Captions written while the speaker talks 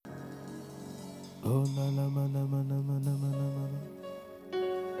Oh, na na na na na na na na na na.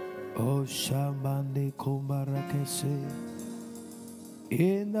 Oh, Shambande Kumbarakese.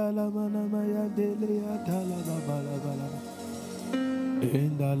 Inda la mana maya dele atala la bala bala.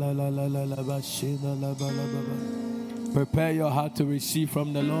 Inda la la la la la bashina la bala bala. Prepare your heart to receive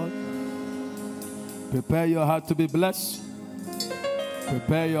from the Lord. Prepare your heart to be blessed.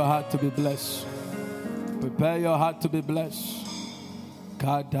 Prepare your heart to be blessed. Prepare your heart to be blessed.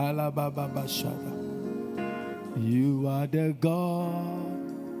 Kadala baba bashada. You are the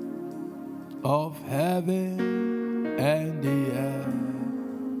God of heaven and the earth.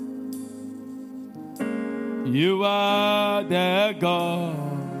 You are the God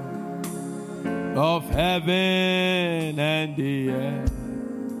of heaven and the earth.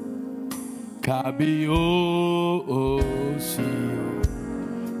 Kabio Osio,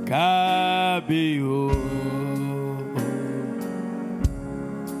 Kabio.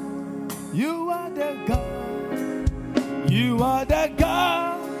 You are the God. You are the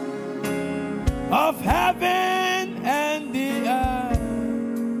God of heaven and the earth.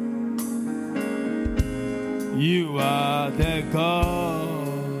 You are the God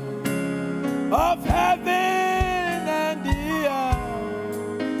of heaven and the earth.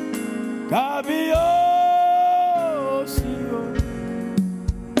 Kabio, Sio,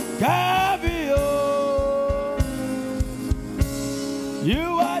 Kabio.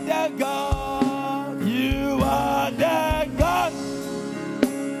 You are the God. You are the God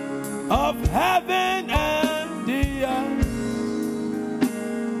of heaven and the earth.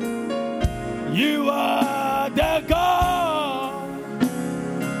 You are the God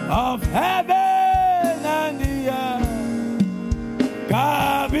of heaven and the earth.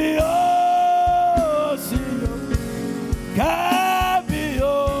 Kabio, Sio,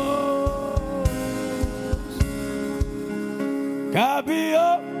 Kabio,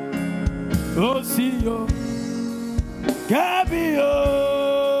 Kabio, Sio, Kabio,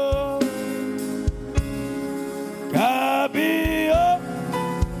 Kabio,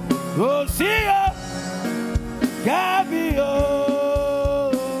 Sio, Kabio,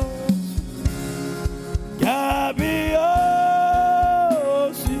 Kabio,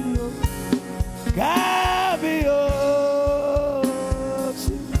 Sio, Kabio,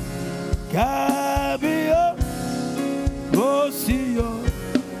 Kabio, Sio,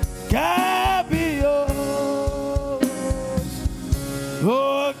 Kabio,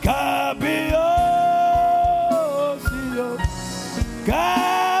 oh Kabio, Sio,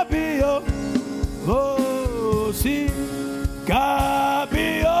 Kabio, oh si,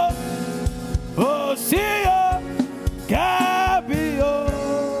 Kabio, oh Sio, Kabio,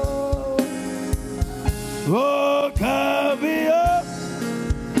 oh Kabio,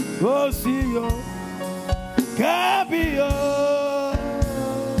 oh Sio, Kabio,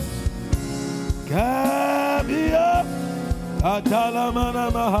 Kabio,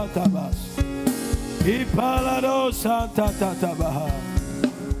 Atalamana Mahatabas, Ipalado Santa Tatabaha,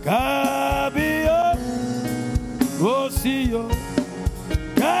 Kabio, Osio,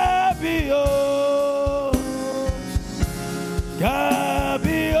 Kabio,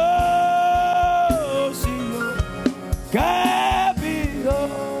 Kabio, Osio, Kabio,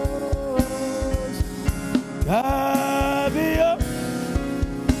 Kabio,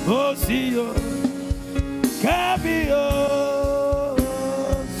 Osio, Kabio,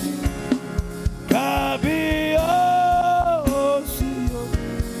 Kabio, Osio,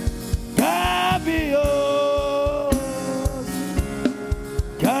 Kabio,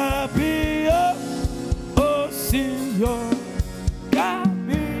 Kabio, Osio,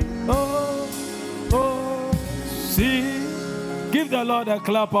 Kabio, Osio. Give the Lord a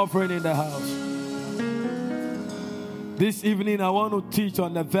clap offering in the house. This evening I want to teach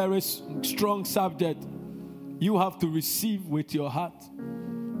on a very strong subject. You have to receive with your heart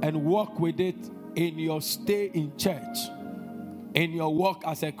and walk with it in your stay in church, in your walk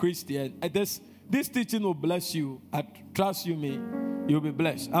as a Christian. And this teaching will bless you. I trust you me, you'll be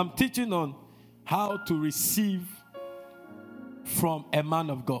blessed. I'm teaching on how to receive from a man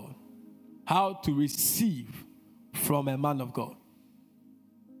of God. How to receive from a man of God.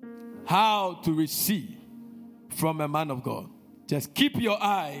 How to receive from a man of God. Just keep your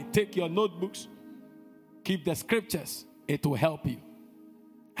eye, take your notebooks, keep the scriptures. It will help you.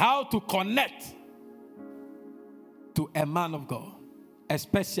 How to connect to a man of God,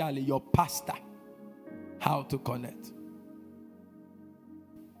 especially your pastor. How to connect.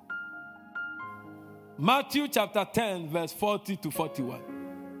 Matthew chapter 10, verse 40 to 41.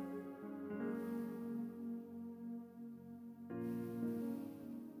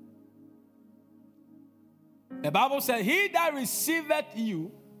 The Bible says, he that receiveth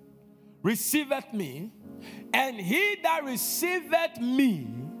you receiveth me, and he that receiveth me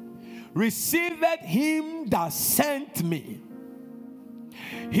receiveth him that sent me.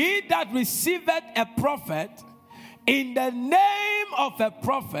 He that receiveth a prophet in the name of a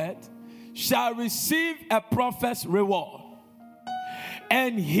prophet shall receive a prophet's reward.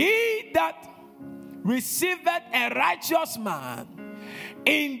 And he that receiveth a righteous man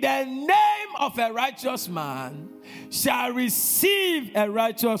in the name of a righteous man shall receive a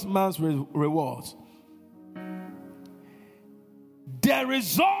righteous man's reward. The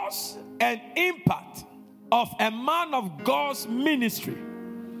resource and impact of a man of God's ministry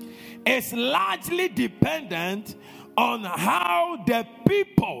is largely dependent on how the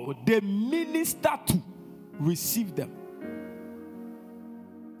people they minister to receive them.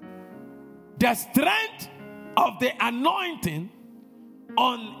 The strength of the anointing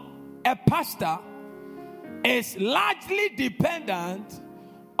on a pastor is largely dependent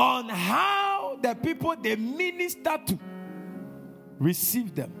on how the people they minister to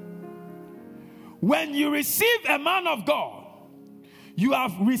receive them. When you receive a man of God, you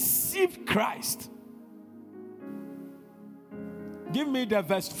have received Christ. Give me the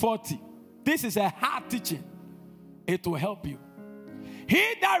verse 40. This is a hard teaching. It will help you.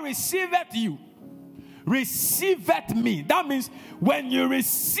 He that receiveth you, receiveth me. That means when you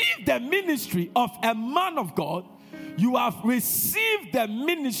receive the ministry of a man of God, you have received the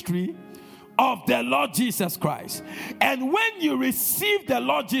ministry of the Lord Jesus Christ. And when you receive the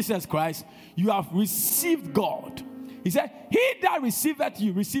Lord Jesus Christ, you have received God. He said, he that receiveth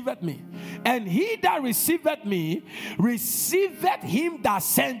you, receiveth me. And he that receiveth me, receiveth him that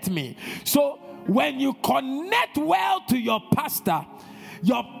sent me. So when you connect well to your pastor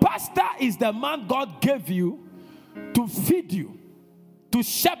is the man God gave you to feed you, to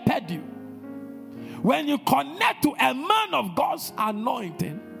shepherd you. When you connect to a man of God's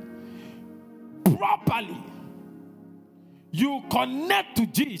anointing properly, you connect to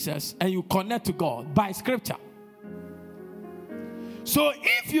Jesus and you connect to God by scripture. So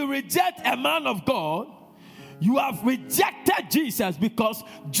if you reject a man of God, you have rejected Jesus, because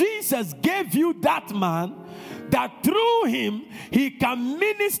Jesus gave you that man that through him he can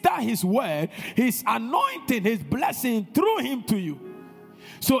minister his word, his anointing, his blessing through him to you.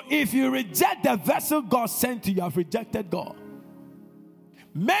 So if you reject the vessel God sent you, you have rejected God.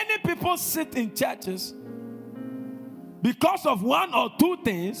 Many people sit in churches because of one or two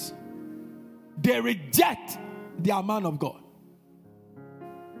things. They reject their man of God.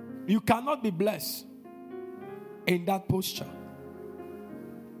 You cannot be blessed in that posture.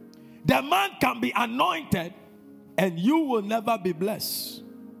 The man can be anointed and you will never be blessed.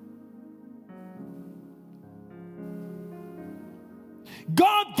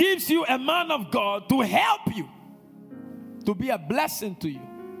 God gives you a man of God to help you, to be a blessing to you.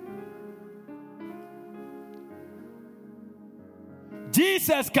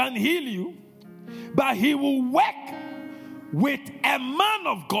 Jesus can heal you, but he will work with a man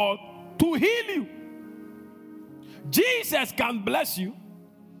of God to heal you. Jesus can bless you,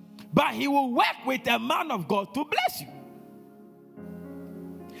 but he will work with a man of God to bless you.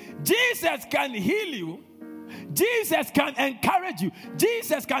 Jesus can heal you. Jesus can encourage you.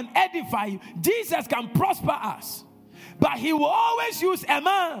 Jesus can edify you. Jesus can prosper us. But he will always use a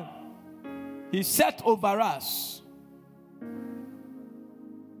man he set over us.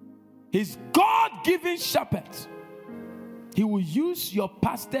 His God-given shepherd. He will use your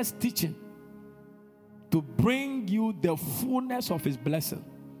pastor's teaching to bring you the fullness of his blessing.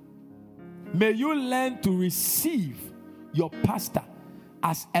 May you learn to receive your pastor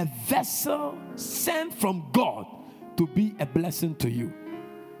as a vessel sent from God to be a blessing to you.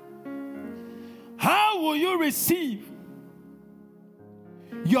 How will you receive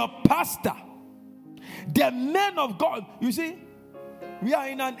your pastor? The men of God. You see, we are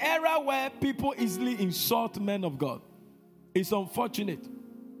in an era where people easily insult men of God. It's unfortunate.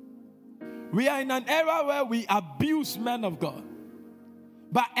 We are in an era where we abuse men of God.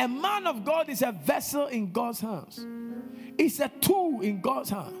 But a man of God is a vessel in God's hands. It's a tool in God's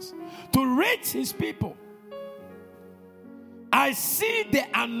hands to reach his people. I see the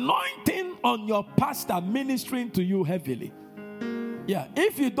anointing on your pastor ministering to you heavily. Yeah,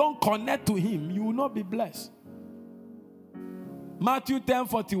 if you don't connect to him, you will not be blessed. Matthew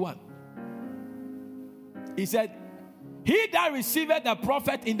 10:41. He said, he that receiveth a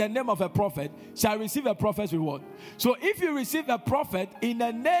prophet in the name of a prophet shall receive a prophet's reward. So if you receive a prophet in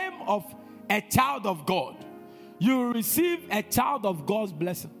the name of a child of God, you will receive a child of God's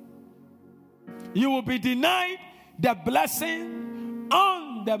blessing. You will be denied the blessing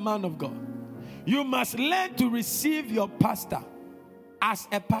on the man of God. You must learn to receive your pastor as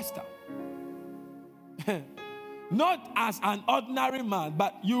a pastor. Not as an ordinary man,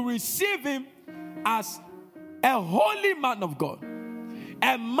 but you receive him as a holy man of God,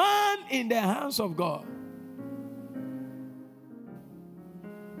 a man in the hands of God.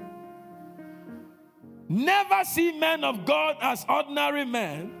 Never see men of God as ordinary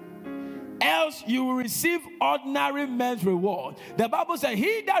men, else you will receive ordinary men's reward. The Bible says,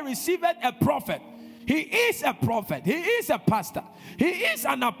 he that receiveth a prophet, he is a prophet, he is a pastor, he is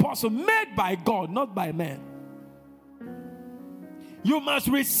an apostle made by God, not by men. You must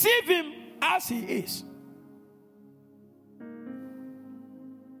receive him as he is.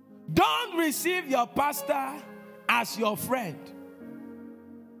 Don't receive your pastor as your friend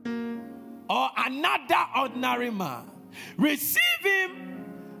or another ordinary man. Receive him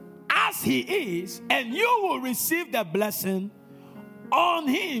as he is, and you will receive the blessing on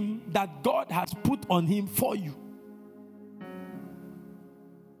him that God has put on him for you.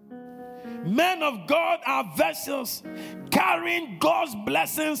 Men of God are vessels carrying God's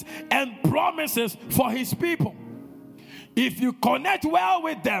blessings and promises for his people. If you connect well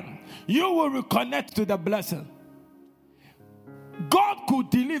with them, you will reconnect to the blessing. God could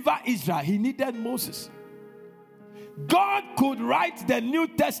deliver Israel. He needed Moses. God could write the New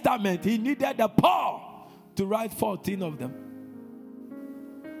Testament. He needed the Paul to write 14 of them.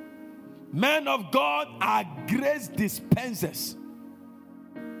 Men of God are grace dispensers.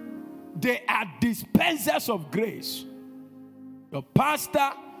 They are dispensers of grace. Your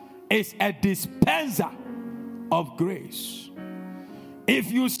pastor is a dispenser of grace.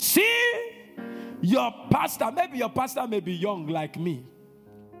 If you see your pastor, maybe your pastor may be young like me.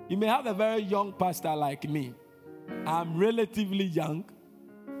 You may have a very young pastor like me. I'm relatively young.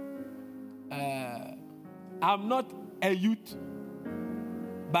 I'm not a youth,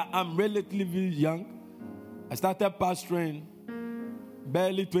 but I'm relatively young. I started pastoring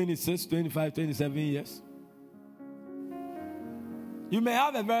barely 26, 25, 27 years. You may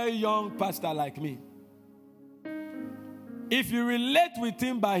have a very young pastor like me. If you relate with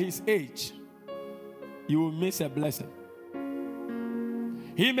him by his age, you will miss a blessing.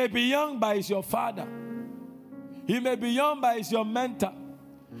 He may be young, but he's your father. He may be young, but he's your mentor.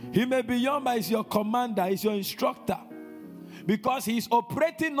 He may be young, but he's your commander, he's your instructor. Because he's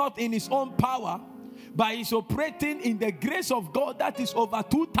operating not in his own power, but he's operating in the grace of God that is over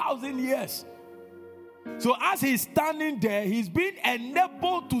 2,000 years. So as he's standing there, he's being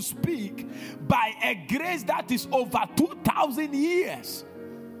enabled to speak by a grace that is over 2,000 years.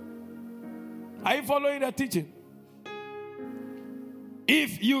 Are you following the teaching?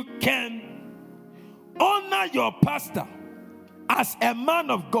 If you can honor your pastor as a man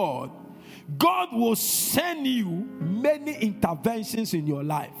of God, God will send you many interventions in your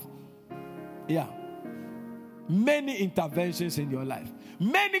life. Yeah. Many interventions in your life.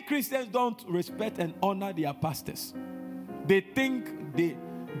 Many Christians don't respect and honor their pastors. They think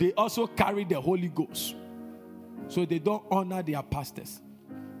they also carry the Holy Ghost. So they don't honor their pastors.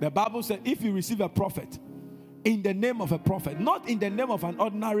 The Bible said if you receive a prophet in the name of a prophet, not in the name of an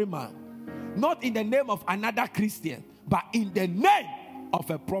ordinary man, not in the name of another Christian, but in the name of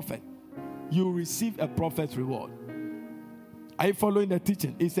a prophet, you receive a prophet's reward. Are you following the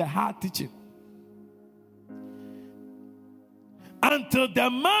teaching? It's a hard teaching. Until the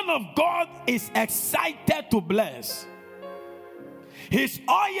man of God is excited to bless, his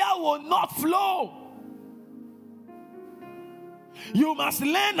oil will not flow. You must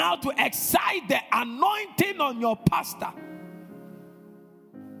learn how to excite the anointing on your pastor.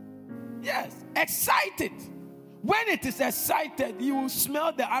 Yes, excite it. When it is excited, you will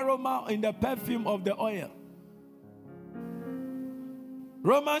smell the aroma in the perfume of the oil.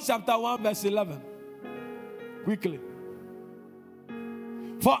 Romans chapter 1 verse 11. Quickly.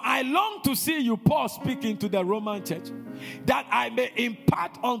 For I long to see you, Paul speaking to the Roman church, that I may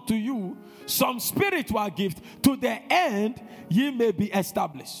impart unto you some spiritual gift, to the end ye may be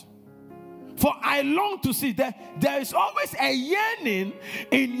established. For I long to see that there is always a yearning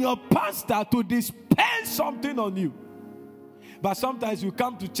in your pastor to dispense something on you. But sometimes you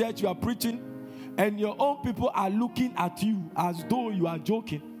come to church, you are preaching, and your own people are looking at you as though you are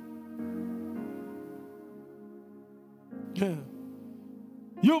joking. Yeah.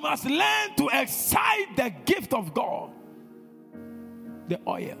 You must learn to excite the gift of God, the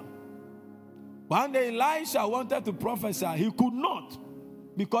oil. One day Elisha wanted to prophesy. He could not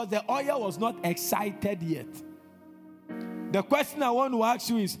because the oil was not excited yet. The question I want to ask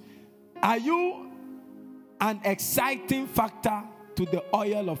you is, are you an exciting factor to the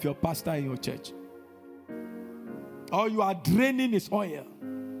oil of your pastor in your church? Or you are draining his oil?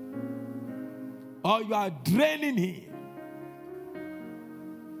 Or you are draining him?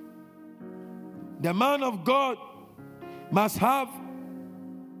 The man of God must have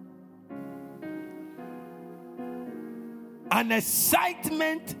an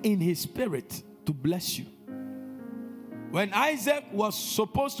excitement in his spirit to bless you. When Isaac was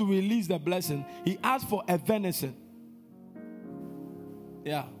supposed to release the blessing, he asked for a venison.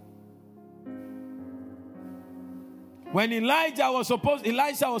 Yeah. When Elisha was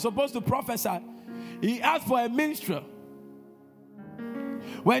supposed to prophesy, he asked for a minstrel.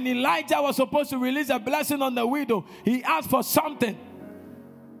 When Elijah was supposed to release a blessing on the widow, he asked for something.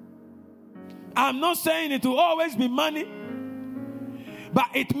 I'm not saying it will always be money, but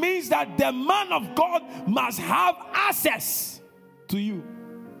it means that the man of God must have access to you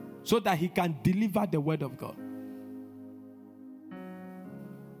so that he can deliver the word of God.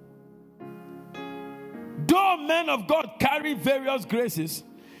 Though men of God carry various graces,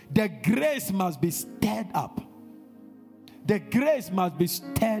 the grace must be stirred up. The grace must be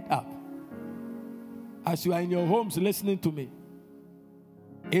stirred up. As you are in your homes listening to me,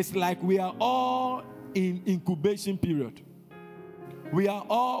 it's like we are all in incubation period. We've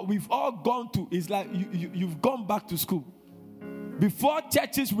all gone to, it's like you've gone back to school. Before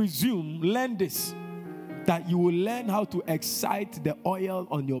churches resume, learn this, that you will learn how to excite the oil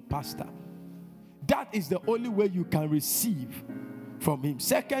on your pastor. That is the only way you can receive from him.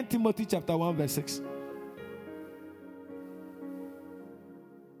 2 Timothy chapter 1 verse 6.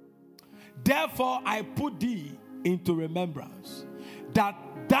 Therefore I put thee into remembrance, that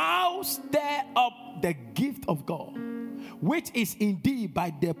thou stir up the gift of God, which is in thee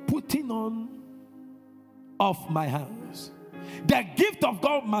by the putting on of my hands. The gift of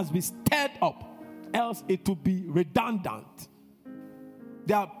God must be stirred up, else it will be redundant.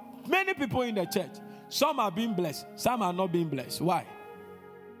 There are many people in the church. Some are being blessed, some are not being blessed. Why?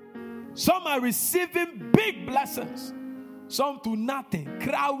 Some are receiving big blessings, some to nothing.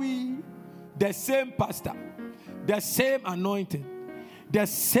 Krawi, the same pastor, the same anointing, the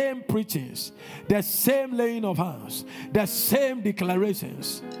same preachings, the same laying of hands, the same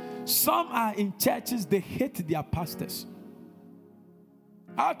declarations. Some are in churches, they hate their pastors.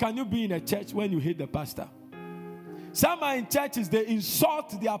 How can you be in a church when you hate the pastor? Some are in churches, they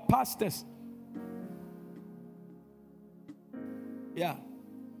insult their pastors. Yeah.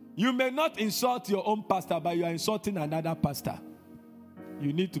 You may not insult your own pastor, but you are insulting another pastor.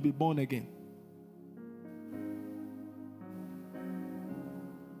 You need to be born again.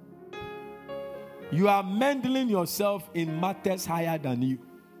 You are meddling yourself in matters higher than you.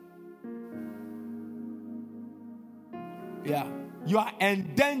 Yeah. You are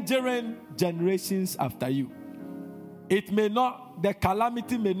endangering generations after you. The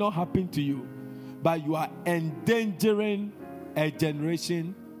calamity may not happen to you, but you are endangering a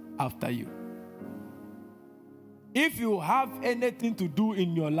generation after you. If you have anything to do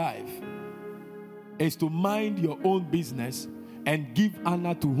in your life, it's to mind your own business and give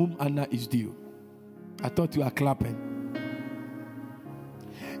honor to whom honor is due. I thought you were clapping.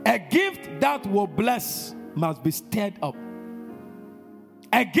 A gift that will bless must be stirred up.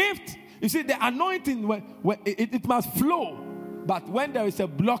 A gift, you see, the anointing, it must flow. But when there is a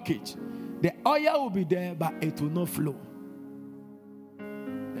blockage, the oil will be there, but it will not flow.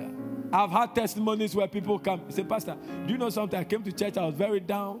 Yeah. I've had testimonies where people come and say, Pastor, do you know something? I came to church, I was very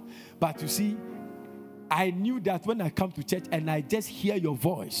down. But you see, I knew that when I come to church and I just hear your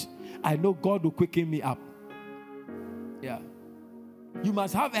voice, I know God will quicken me up. Yeah. You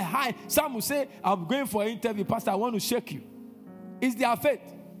must have a high. Some will say, I'm going for an interview, Pastor, I want to shake you. It's their faith.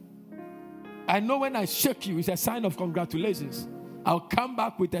 I know when I shake you, it's a sign of congratulations. I'll come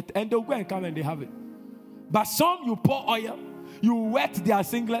back with it, and they'll go and come and they have it. But some, you pour oil, you wet their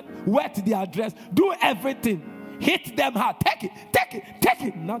singlet, wet their dress, do everything. Hit them hard. Take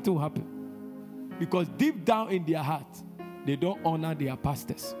it. Nothing will happen. Because deep down in their heart, they don't honor their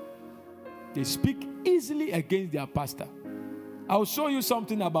pastors. They speak easily against their pastor. I'll show you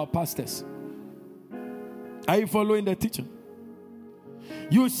something about pastors. Are you following the teaching?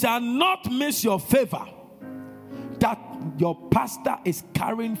 You shall not miss your favor that your pastor is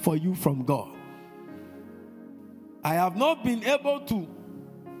carrying for you from God. I have not been able to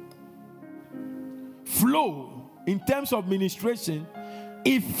flow in terms of ministration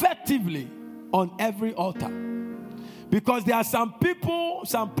effectively on every altar. Because there are some people,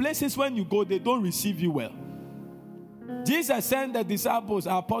 some places when you go, they don't receive you well. Jesus sent the disciples,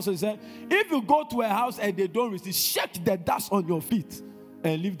 our apostles said, if you go to a house and they don't receive, shake the dust on your feet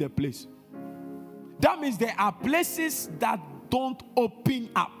and leave the place. That means there are places that don't open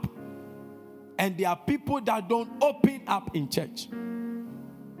up. And there are people that don't open up in church.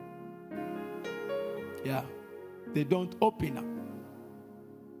 Yeah. They don't open up.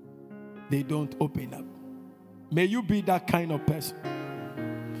 they don't open up. May you be that kind of person.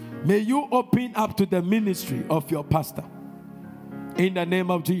 May you open up to the ministry of your pastor. In the name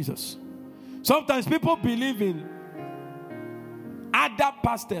of Jesus. Sometimes people believe in other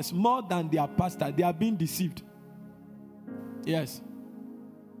pastors more than their pastor. They are being deceived. Yes.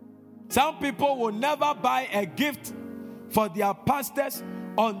 Some people will never buy a gift for their pastors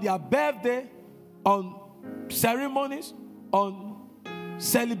on their birthday, on ceremonies, on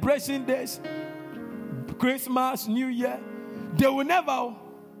celebration days, Christmas, New Year. They will never,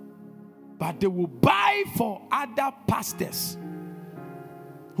 but they will buy for other pastors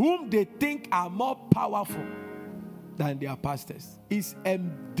whom they think are more powerful than their pastors. It's a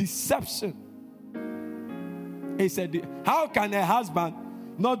deception. How can a husband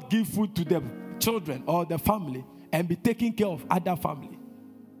not give food to the children or the family and be taking care of other family?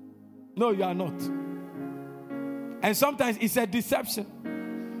 No, you are not. And sometimes it's a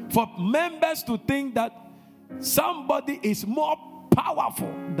deception for members to think that somebody is more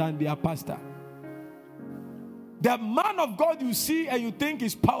powerful than their pastor. The man of God you see and you think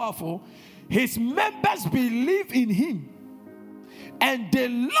is powerful, his members believe in him and they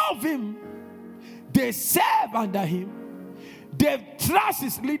love him. They serve under him. They trust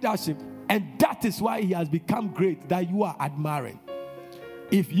his leadership, and that is why he has become great, that you are admiring.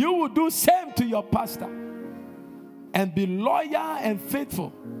 If you will do same to your pastor and be loyal and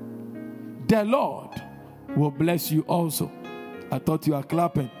faithful, the Lord will bless you also. I thought you were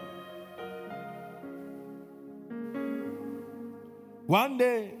clapping. One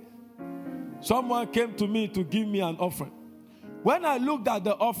day, someone came to me to give me an offering. When I looked at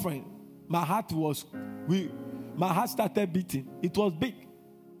the offering, my heart started beating. It was big.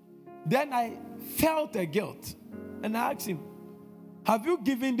 Then I felt a guilt. And I asked him, have you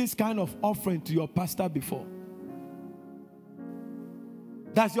given this kind of offering to your pastor before?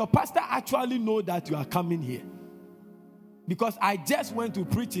 Does your pastor actually know that you are coming here? Because I just went to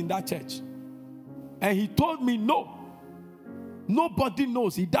preach in that church. And he told me no. Nobody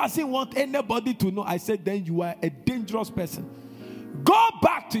knows. He doesn't want anybody to know. I said, then you are a dangerous person. Go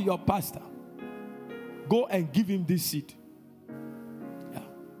back to your pastor. Go and give him this seed. Yeah.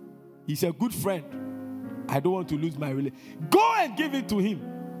 He's a good friend. I don't want to lose my relationship. Go and give it to him.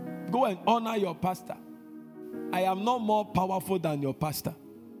 Go and honor your pastor. I am not more powerful than your pastor.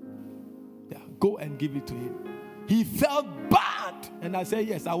 Yeah. Go and give it to him. He felt bad. And I said,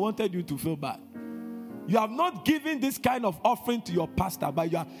 yes, I wanted you to feel bad. You have not given this kind of offering to your pastor,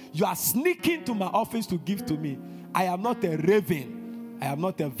 but you are sneaking to my office to give to me. I am not a raven. I am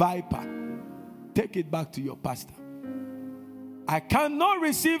not a viper. Take it back to your pastor. I cannot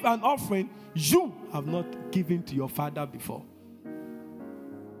receive an offering you have not given to your father before.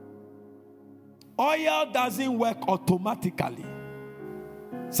 Oil doesn't work automatically.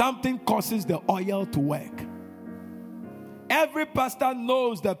 Something causes the oil to work. Every pastor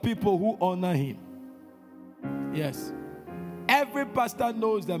knows the people who honor him. Yes. Every pastor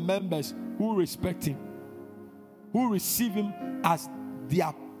knows the members who respect him, who receive him as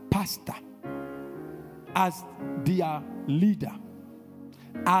their pastor, as their leader,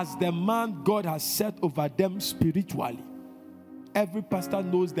 as the man God has set over them spiritually. Every pastor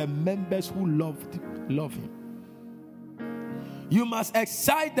knows the members who love him. You must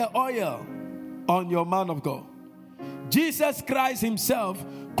excite the oil on your man of God. Jesus Christ himself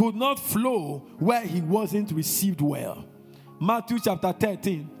could not flow where he wasn't received well. Matthew chapter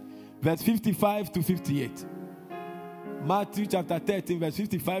 13, verse 55 to 58. Matthew chapter 13, verse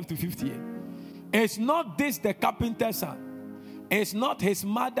 55 to 58. Is not this the carpenter's son? Is not his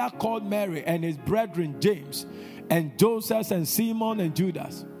mother called Mary, and his brethren James and Joseph and Simon and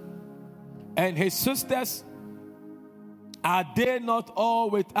Judas? And his sisters, are they not all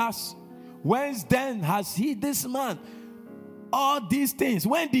with us? Whence then has he, this man, all these things?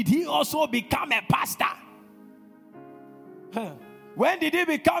 When did he also become a pastor? When did he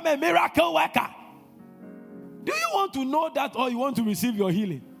become a miracle worker? Do you want to know that, or you want to receive your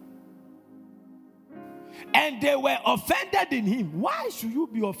healing? And they were offended in him. Why should you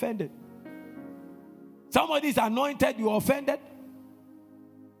be offended? Somebody is anointed, you are offended?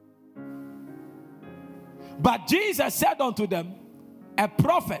 But Jesus said unto them, a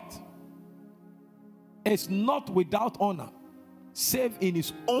prophet is not without honor, save in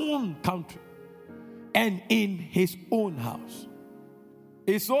his own country and in his own house.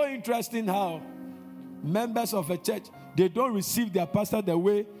 It's so interesting how members of a church, they don't receive their pastor the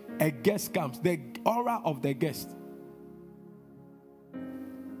way a guest comes, the aura of the guest.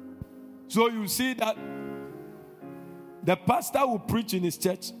 So you see that the pastor will preach in his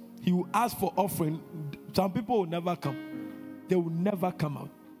church, he will ask for offering. Some people will never come. They will never come out.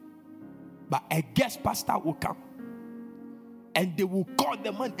 But a guest pastor will come. And they will call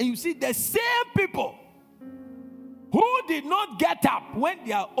the man. And you see the same people who did not get up when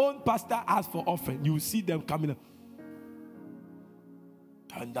their own pastor asked for offering. You will see them coming up.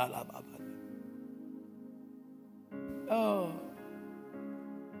 Oh.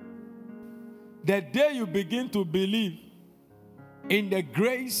 The day you begin to believe in the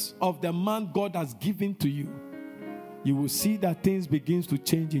grace of the man God has given to you, you will see that things begin to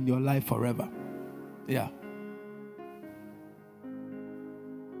change in your life forever. Yeah.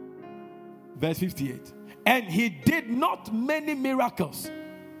 Verse 58. And he did not many miracles,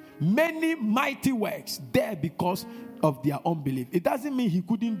 many mighty works there because of their unbelief. It doesn't mean he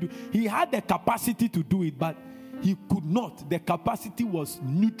couldn't do. He had the capacity to do it, but he could not. The capacity was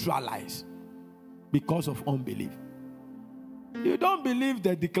neutralized because of unbelief. You don't believe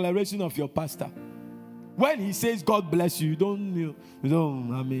the declaration of your pastor. When he says God bless you, you don't,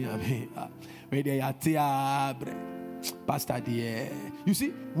 Pastor dear. You see,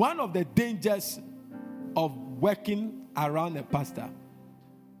 one of the dangers of working around a pastor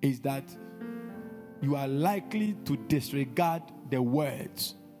is that you are likely to disregard the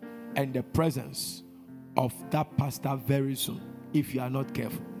words and the presence of that pastor very soon if you are not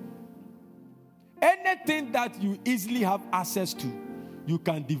careful. Anything that you easily have access to, you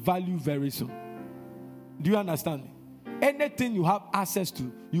can devalue very soon. Do you understand me? Anything you have access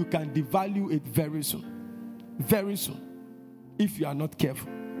to, you can devalue it very soon. Very soon, if you are not careful.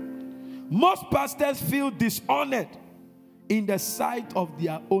 Most pastors feel dishonored in the sight of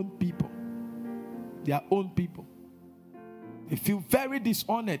their own people. Their own people. They feel very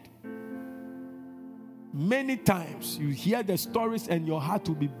dishonored. Many times you hear the stories and your heart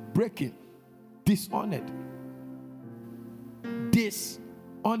will be breaking. Dishonored.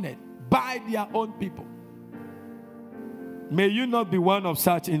 Dishonored by their own people. May you not be one of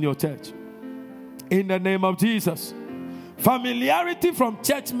such in your church. In the name of Jesus. Familiarity from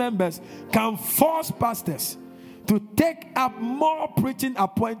church members can force pastors to take up more preaching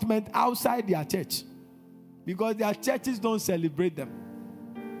appointments outside their church. Because their churches don't celebrate them.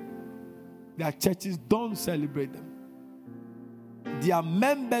 Their churches don't celebrate them. Their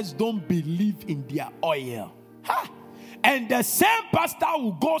members don't believe in their oil. And the same pastor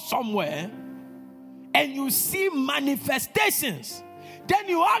will go somewhere and you see manifestations. Then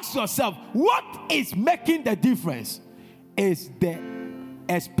you ask yourself, what is making the difference? Is the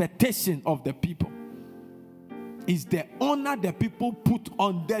expectation of the people. Is the honor the people put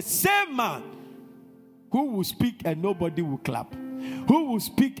on the same man who will speak and nobody will clap. Who will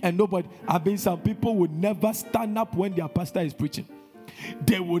speak and nobody. Some people will never stand up when their pastor is preaching.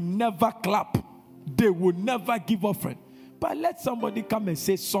 They will never clap. They will never give offering. But let somebody come and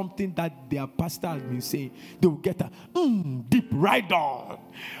say something that their pastor has been saying. They will get a deep, right on.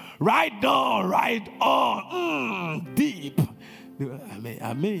 Right on, right on. Deep.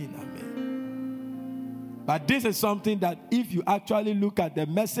 Amen. But this is something that if you actually look at the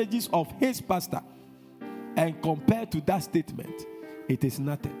messages of his pastor and compare to that statement, it is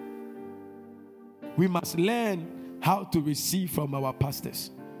nothing. We must learn how to receive from our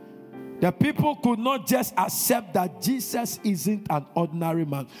pastors. The people could not just accept that Jesus isn't an ordinary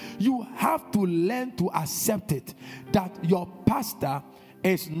man. You have to learn to accept it, that your pastor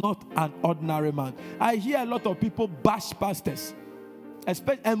is not an ordinary man. I hear a lot of people bash pastors.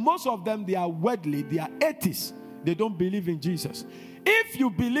 And most of them, they are worldly, they are atheists. They don't believe in Jesus. If you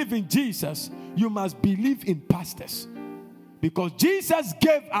believe in Jesus, you must believe in pastors. Because Jesus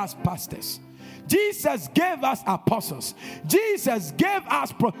gave us pastors. Jesus gave us apostles. Jesus gave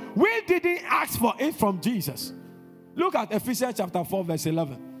us we didn't ask for it from Jesus. Look at Ephesians chapter 4 verse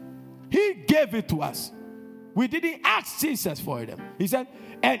 11. He gave it to us. We didn't ask Jesus for them. He said,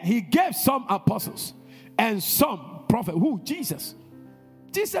 and he gave some apostles and some prophets. Who? Jesus.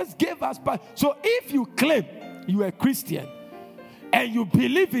 Jesus gave us. So if you claim you are a Christian and you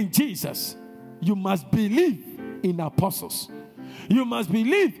believe in Jesus, you must believe in apostles. You must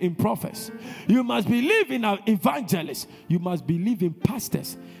believe in prophets. You must believe in evangelists. You must believe in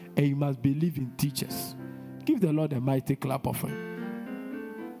pastors. And you must believe in teachers. Give the Lord a mighty clap offering.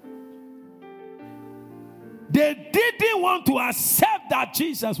 They didn't want to accept that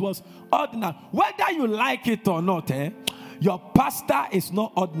Jesus was ordinary. Whether you like it or not, your pastor is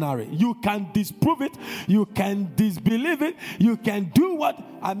not ordinary. You can disprove it. You can disbelieve it. You can do what.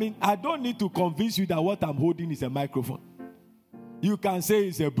 I don't need to convince you that what I'm holding is a microphone. You can say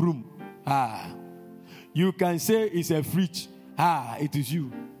it's a broom. You can say it's a fridge. It is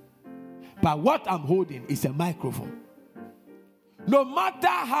you. But what I'm holding is a microphone. No matter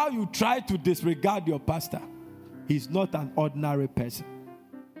how you try to disregard your pastor, he's not an ordinary person.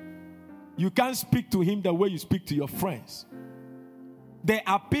 You can't speak to him the way you speak to your friends. There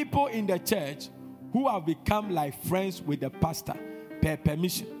are people in the church who have become like friends with the pastor per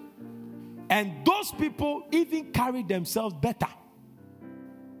permission. And those people even carry themselves better.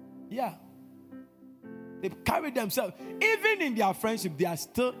 Yeah. They carry themselves. Even in their friendship, they are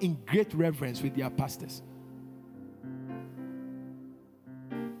still in great reverence with their pastors.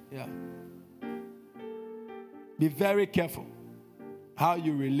 Yeah. Be very careful how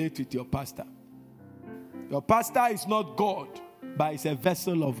you relate with your pastor. Your pastor is not God, but is a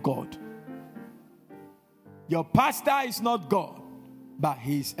vessel of God. Your pastor is not God, but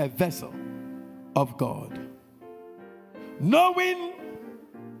he is a vessel of God. Knowing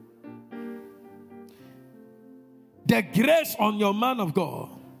the grace on your man of God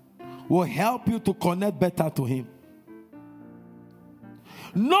will help you to connect better to him.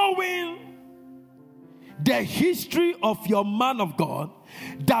 Knowing the history of your man of God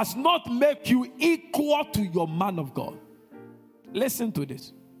does not make you equal to your man of God. Listen to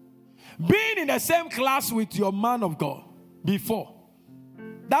this. Being in the same class with your man of God before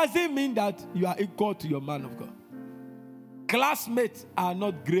doesn't mean that you are equal to your man of God. Classmates are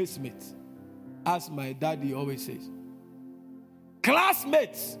not grace mates, as my daddy always says.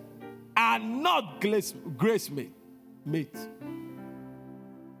 Classmates are not grace mates.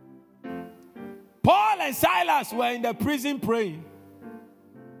 Paul and Silas were in the prison praying.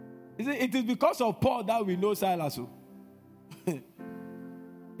 It is because of Paul that we know Silas.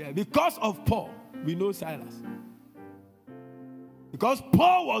 Yeah, because of Paul, we know Silas. Because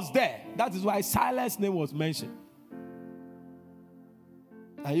Paul was there. That is why Silas' name was mentioned.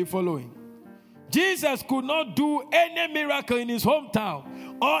 Are you following? Jesus could not do any miracle in his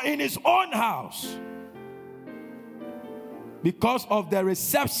hometown or in his own house because of the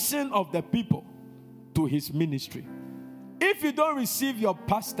reception of the people to his ministry. If you don't receive your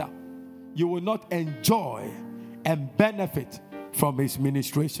pastor, you will not enjoy and benefit from his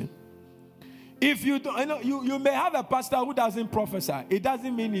ministration. If you don't, you may have a pastor who doesn't prophesy. It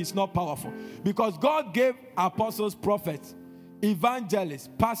doesn't mean he's not powerful, because God gave apostles, prophets, evangelists,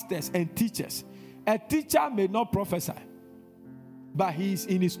 pastors, and teachers. A teacher may not prophesy, but he is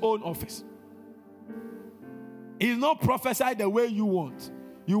in his own office. He's not prophesy the way you want.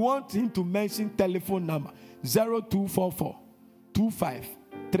 You want him to mention telephone number 0244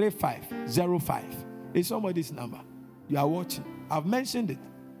 253505. It's somebody's number. You are watching. I've mentioned it.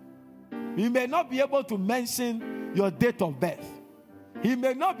 He may not be able to mention your date of birth. He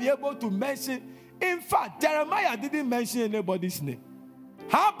may not be able to mention. In fact, Jeremiah didn't mention anybody's name.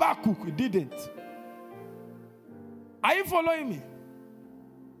 Habakkuk didn't. Are you following me?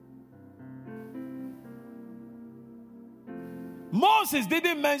 Moses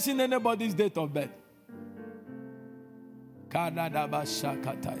didn't mention anybody's date of birth.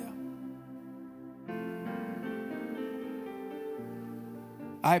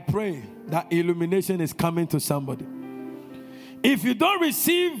 I pray that illumination is coming to somebody. If you don't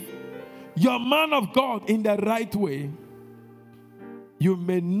receive your man of God in the right way, you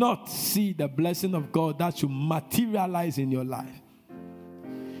may not see the blessing of God that should materialize in your life.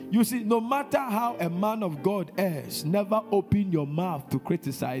 You see, no matter how a man of God is, never open your mouth to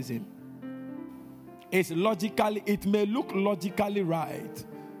criticize him. It may look logically right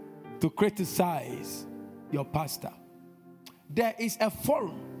to criticize your pastor. There is a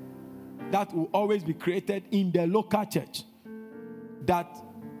forum that will always be created in the local church that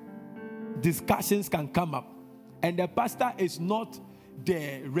discussions can come up. And the pastor is not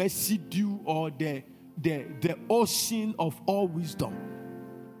the residue or the ocean of all wisdom.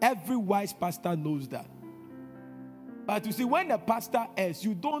 Every wise pastor knows that. But you see, when the pastor is,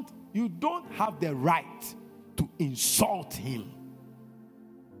 you don't have the right to insult him.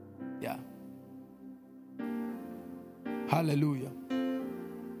 Yeah. Hallelujah.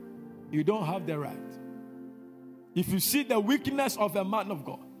 You don't have the right. If you see the weakness of a man of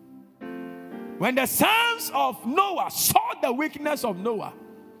God, when the sons of Noah saw the weakness of Noah,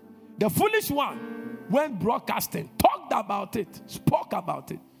 the foolish one went broadcasting, talked about it, spoke about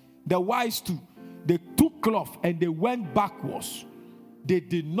it. The wise too, they took cloth and they went backwards. They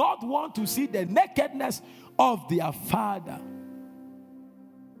did not want to see the nakedness of their father.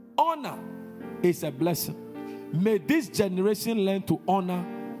 Honor is a blessing. May this generation learn to honor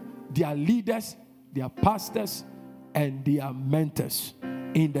their leaders, their pastors, and their mentors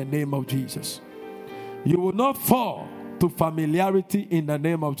in the name of Jesus. You will not fall to familiarity in the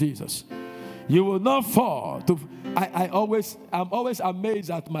name of Jesus. You will not fall to... I'm always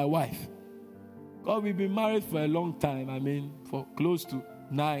amazed at my wife. God, we've been married for a long time. I mean, for close to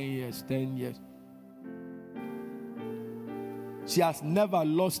 9 years, 10 years. She has never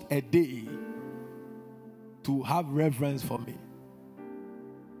lost a day to have reverence for me.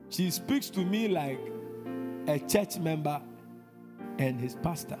 She speaks to me like a church member and his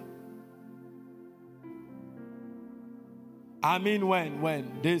pastor. I mean,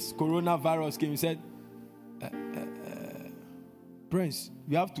 when this coronavirus came, he said, Prince,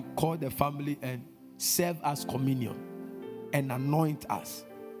 you have to call the family and serve us communion and anoint us.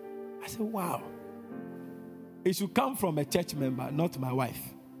 I said, wow. It should come from a church member, not my wife.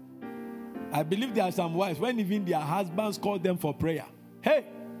 I believe there are some wives, when even their husbands call them for prayer, hey,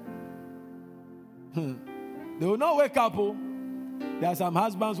 they will not wake up. Oh. There are some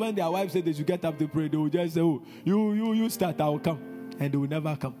husbands, when their wives say they should get up to pray, they will just say, oh, you start, I will come. And they will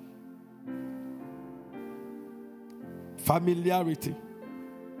never come. Familiarity.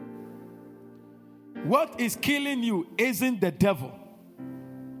 What is killing you isn't the devil.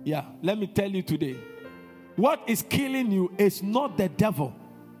 Yeah, let me tell you today. What is killing you is not the devil,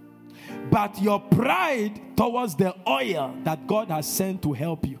 but your pride towards the oil that God has sent to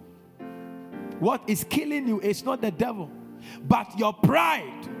help you. What is killing you is not the devil, but your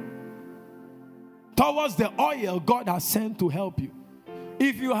pride towards the oil God has sent to help you.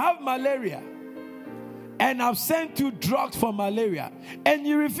 If you have malaria and I've sent you drugs for malaria and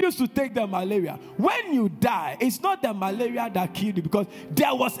you refuse to take the malaria, when you die, it's not the malaria that killed you, because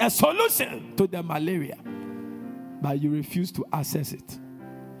there was a solution to the malaria, but you refuse to access it.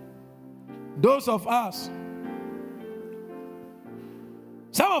 Those of us,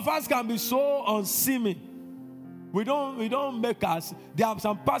 some of us can be so unseeming. We don't make us. There are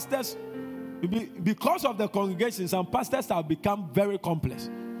some pastors, because of the congregation, some pastors have become very complex.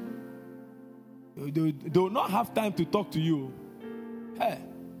 They will not have time to talk to you. Hey,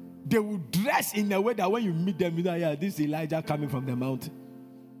 they will dress in a way that when you meet them, you know, yeah, this is Elijah coming from the mountain.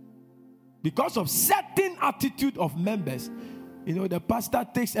 Because of certain attitude of members, you know, the pastor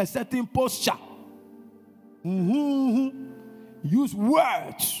takes a certain posture. Use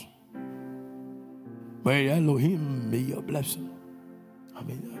words. May Elohim be your blessing.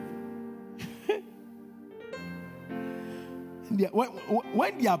 Amen.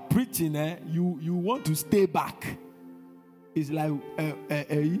 When they are preaching, you want to stay back. It's like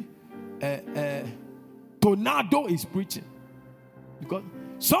tornado is preaching. Because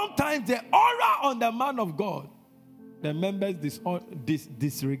sometimes the aura on the man of God, the members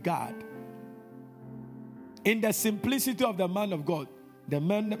disregard. In the simplicity of the man of God, the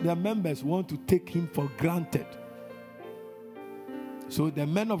members want to take him for granted. So the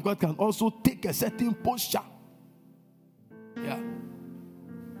man of God can also take a certain posture. Yeah.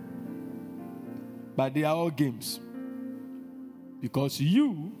 But they are all games. Because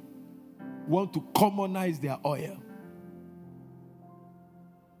you want to commonize their oil.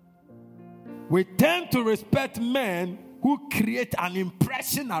 We tend to respect men who create an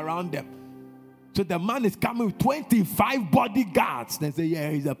impression around them. So the man is coming with 25 bodyguards. They say, yeah,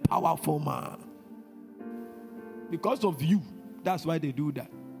 he's a powerful man. Because of you. That's why they do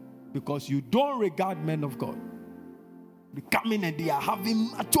that. Because you don't regard men of God. They come in and they are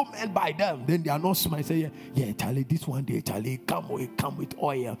having macho men by them. Then they are not smart. Say, yeah, Charlie, this one day, Charlie, come with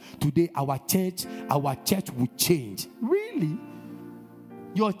oil. Today, our church will change. Really?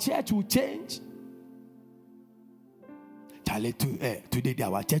 Your church will change? Charlie, today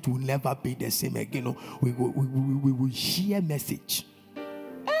our church will never be the same again. We will share message.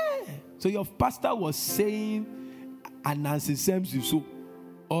 So your pastor was saying Anansi Semsu so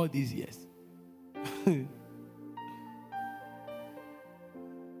all these years.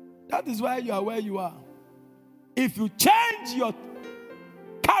 That is why you are where you are. If you change your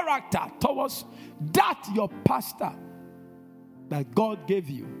character towards that your pastor that God gave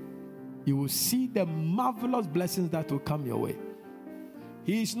you, you will see the marvelous blessings that will come your way.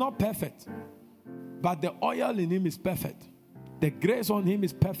 He is not perfect, but the oil in him is perfect. The grace on him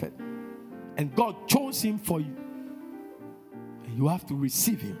is perfect. And God chose him for you. And you have to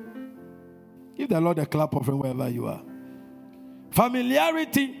receive him. Give the Lord a clap offering wherever you are.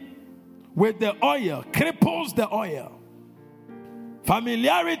 Familiarity with the oil cripples the oil.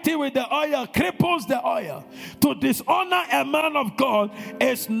 Familiarity with the oil cripples the oil. To dishonor a man of God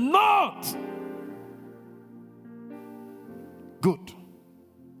is not good.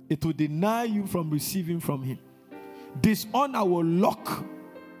 It will deny you from receiving from him. Dishonor will lock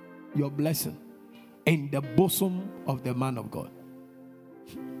your blessing in the bosom of the man of God.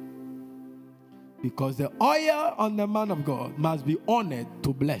 Because the oil on the man of God must be honored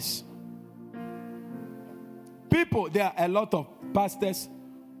to bless. People, there are a lot of pastors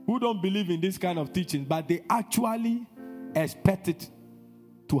who don't believe in this kind of teaching, but they actually expect it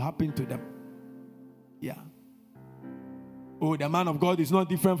to happen to them. Yeah. Oh, the man of God is not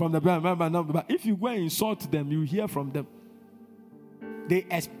different from the man. But if you go and insult them, you hear from them. They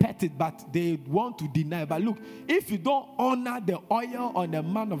expect it, but they want to deny. But look, if you don't honor the oil on the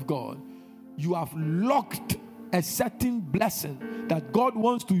man of God, you have locked a certain blessing that God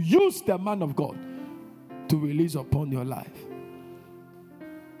wants to use the man of God to release upon your life.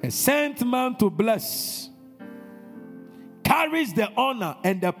 A sent man to bless carries the honor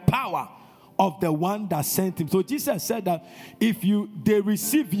and the power of the one that sent him. So Jesus said that if they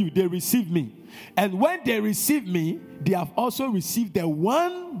receive you, they receive me. And when they receive me, they have also received the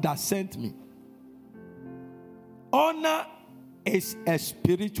one that sent me. Honor is a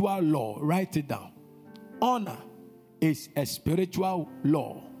spiritual law. Write it down. Honor is a spiritual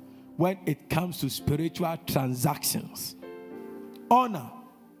law when it comes to spiritual transactions. Honor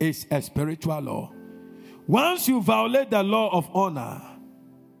is a spiritual law. Once you violate the law of honor,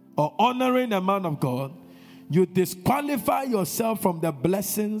 or honoring a man of God, you disqualify yourself from the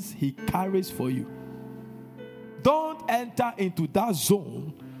blessings he carries for you. Don't enter into that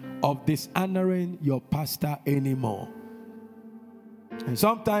zone of dishonoring your pastor anymore. And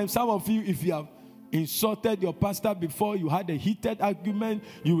sometimes, some of you, if you have insulted your pastor before, you had a heated argument,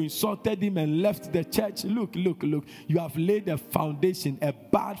 you insulted him and left the church. Look. You have laid a foundation, a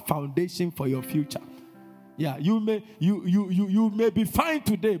bad foundation for your future. Yeah, you may be fine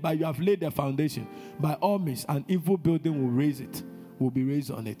today, but you have laid a foundation. By all means, an evil building will be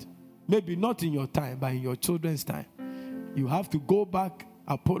raised on it. Maybe not in your time, but in your children's time. You have to go back,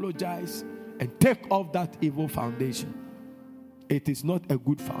 apologize, and take off that evil foundation. It is not a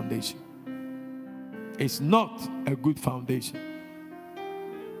good foundation. It's not a good foundation.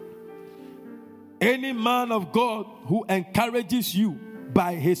 Any man of God who encourages you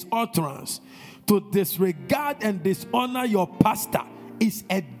by his utterance to disregard and dishonor your pastor is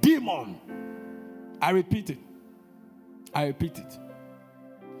a demon. I repeat it.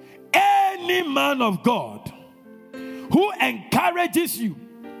 Any man of God who encourages you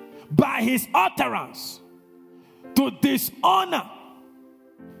by his utterance to dishonor,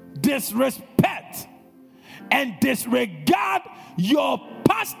 disrespect, and disregard your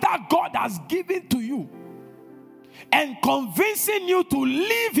pastor God has given to you, and convincing you to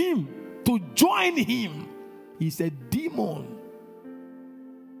leave him, to join him, is a demon.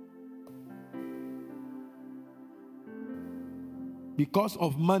 Because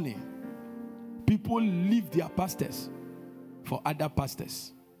of money, people leave their pastors for other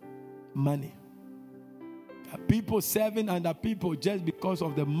pastors. Money. People serving under people just because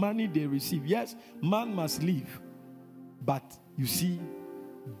of the money they receive. Yes, man must leave. But you see,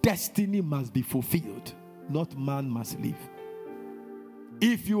 destiny must be fulfilled. Not man must leave.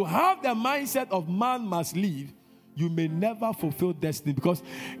 If you have the mindset of man must leave, you may never fulfill destiny. Because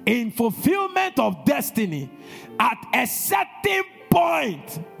in fulfillment of destiny, at a certain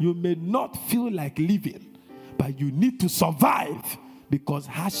point, you may not feel like living. But you need to survive, because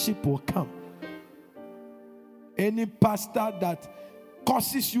hardship will come. Any pastor that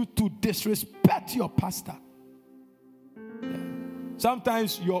causes you to disrespect your pastor. Yeah.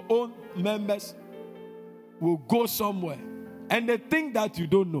 Sometimes your own members will go somewhere and they think that you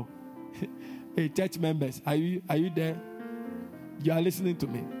don't know. Hey, church members, are you there? You are listening to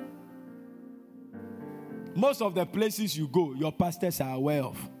me. Most of the places you go, your pastors are aware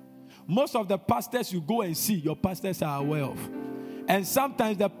of. Most of the pastors you go and see, your pastors are aware of. And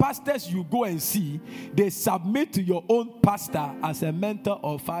sometimes the pastors you go and see, they submit to your own pastor as a mentor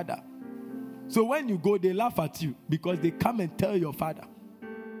or father. So when you go, they laugh at you because they come and tell your father.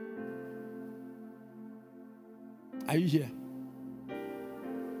 Are you here?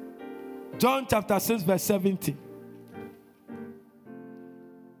 John chapter 6 verse 17.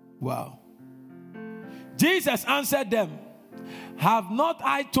 Wow. Jesus answered them, have not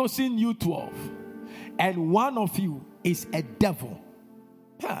I chosen you 12, and one of you is a devil?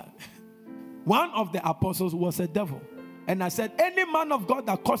 Yeah. One of the apostles was a devil. And I said, any man of God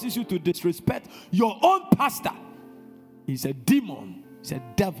that causes you to disrespect your own pastor is a demon. He's a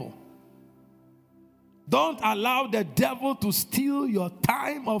devil. Don't allow the devil to steal your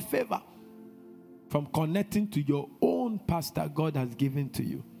time of favor from connecting to your own pastor God has given to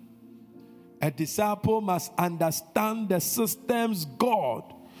you. A disciple must understand the systems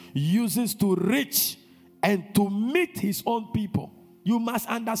God uses to reach and to meet his own people. You must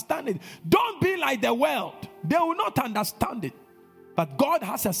understand it. Don't be like the world. They will not understand it. But God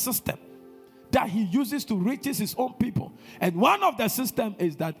has a system that he uses to reach his own people. And one of the systems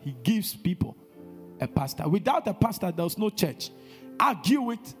is that he gives people a pastor. Without a pastor, there's no church.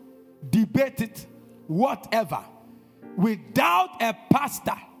 Argue it, debate it, whatever. Without a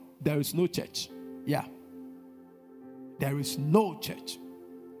pastor, there is no church. Yeah. there is no church.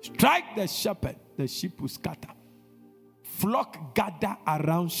 Strike the shepherd, the sheep will scatter. Flock gather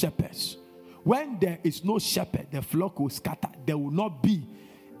around shepherds. When there is no shepherd, the flock will scatter. There will not be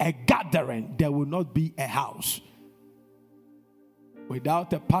a gathering. There will not be a house.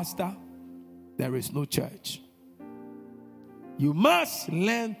 Without a pastor, there is no church. You must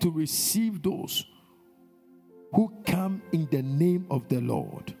learn to receive those who come in the name of the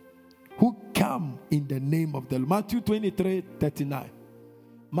Lord. Who come in the name of the Lord. Matthew 23:39.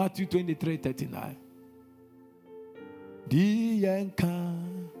 Matthew 23:39. Diyenka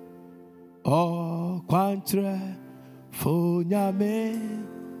o kwantre fonyame.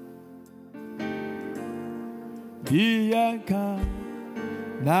 Diyenka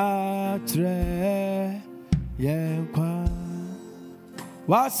natre yenkwa.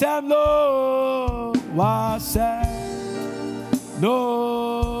 Wasem no, wasem no,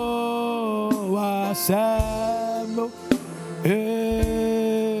 wasem no,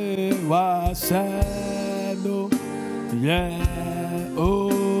 wasem no, yeah,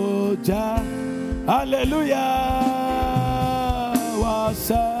 oja, hallelujah,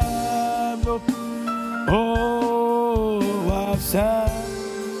 wasem no, oh, wasem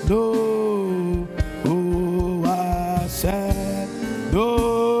no, oh, wasem no,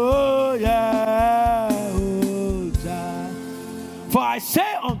 yeah, oja. For I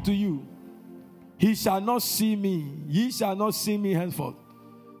say unto you, he shall not see me, ye shall not see me henceforth,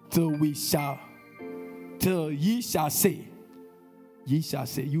 till ye shall say, you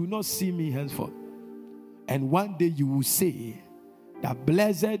will not see me henceforth. And one day you will say that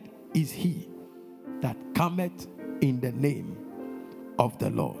blessed is he that cometh in the name of the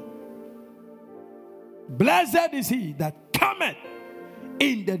Lord. Blessed is he that cometh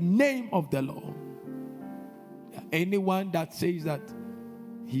in the name of the Lord. Anyone that says that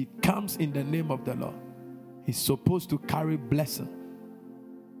he comes in the name of the Lord, he's supposed to carry blessing.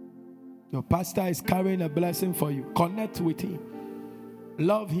 Your pastor is carrying a blessing for you. Connect with him.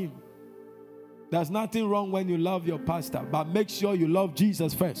 Love him. There's nothing wrong when you love your pastor, but make sure you love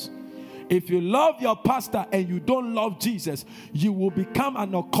Jesus first. If you love your pastor and you don't love Jesus, you will become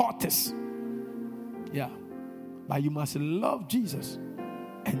an occultist. Yeah. But you must love Jesus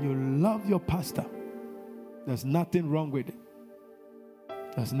and you love your pastor. There's nothing wrong with it.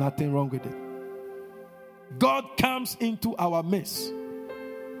 There's nothing wrong with it. God comes into our midst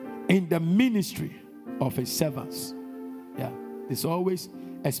in the ministry of his servants. Yeah. There's always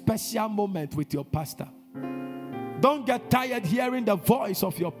a special moment with your pastor. Don't get tired hearing the voice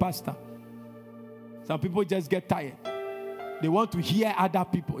of your pastor. Some people just get tired. They want to hear other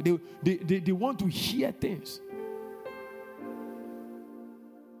people. They want to hear things.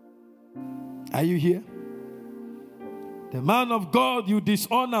 Are you here? The man of God you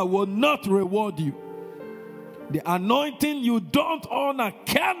dishonor will not reward you. The anointing you don't honor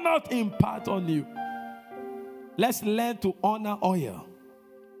cannot impart on you. Let's learn to honor oil.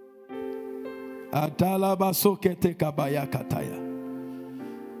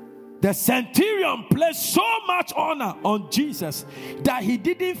 The centurion placed so much honor on Jesus that he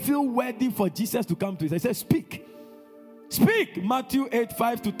didn't feel worthy for Jesus to come to him. He said, speak. Speak. Matthew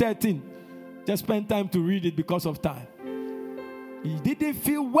 8:5-13. Just spend time to read it because of time. He didn't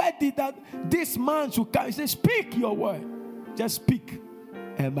feel worthy that this man should come. He said, speak your word. Just speak.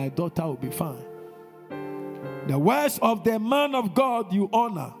 And my daughter will be fine. The words of the man of God you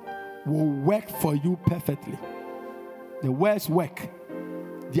honor will work for you perfectly. The words work.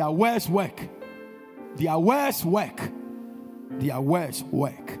 Their words work. Their words work. Their words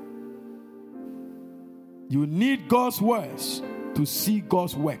work. You need God's words to see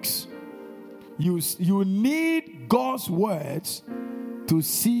God's works. You need God's words to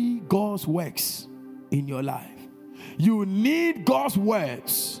see God's works in your life. You need God's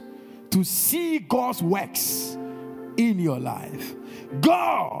words to see God's works in your life.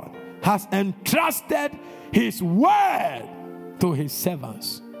 God has entrusted his word to his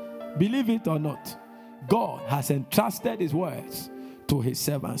servants. Believe it or not, God has entrusted his words to his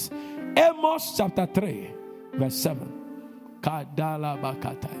servants. Amos chapter 3 verse 7.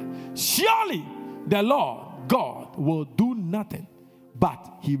 Surely the Lord God will do nothing,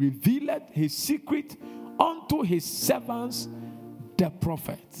 but he revealed his secret unto his servants, the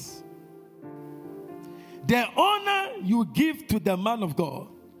prophets. The honor you give to the man of God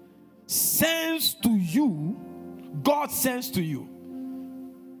sends to you, God sends to you,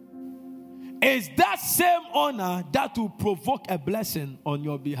 is that same honor that will provoke a blessing on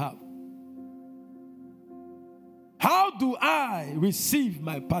your behalf. How do I receive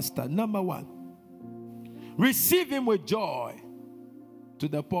my pastor? Number one, receive him with joy to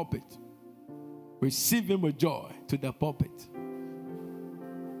the pulpit. Receive him with joy to the pulpit.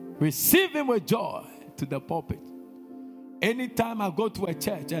 Receive him with joy to the pulpit. Anytime I go to a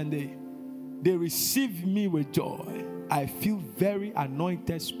church and they receive me with joy, I feel very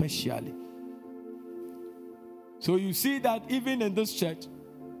anointed specially. So you see that even in this church,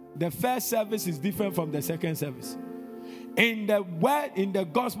 the first service is different from the second service. In the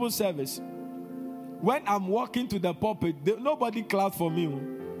gospel service, when I'm walking to the pulpit, nobody claps for me.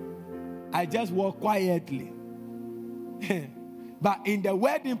 I just walk quietly. But in the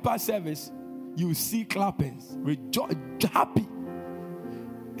wedding part service, you see clappings, rejoice, happy.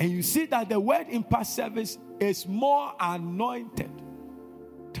 And you see that the wedding part service is more anointed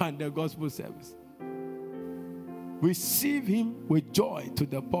than the gospel service. Receive him with joy to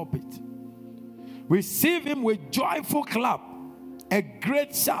the pulpit. Receive him with joyful clap, a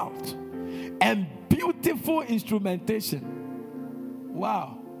great shout, and beautiful instrumentation.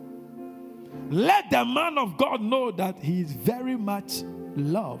 Wow. Let the man of God know that he is very much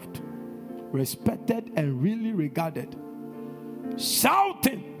loved, respected, and really regarded.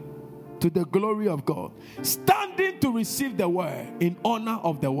 Shouting to the glory of God. Standing to receive the word in honor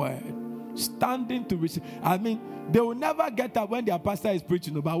of the word. Standing to receive. I mean, they will never get up when their pastor is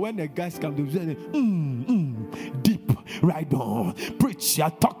preaching, but when the guys come, they will say, deep, right on. Preach, you're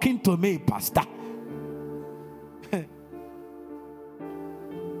talking to me, pastor.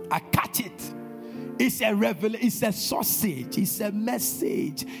 I catch it. It's a revelation, it's a sausage, it's a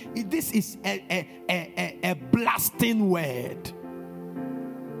message. This is a blasting word.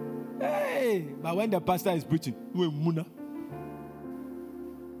 Hey, but when the pastor is preaching,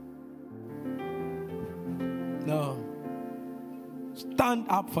 no. Stand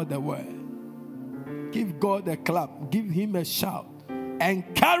up for the word. Give God a clap. Give him a shout.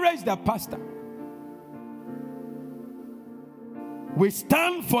 Encourage the pastor. We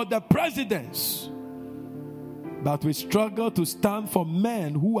stand for the presidents, but we struggle to stand for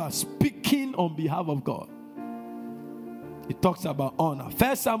men who are speaking on behalf of God. It talks about honor.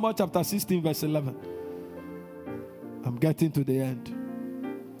 1 Samuel chapter 16 verse 11. I'm getting to the end.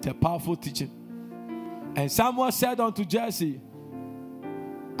 It's a powerful teaching. And Samuel said unto Jesse,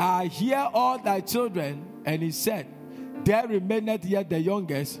 I hear all thy children. And he said, there remaineth yet the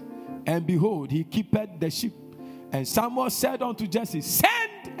youngest, and behold, he keepeth the sheep. And Samuel said unto Jesse,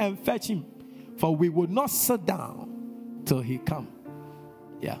 send and fetch him, for we will not sit down till he come.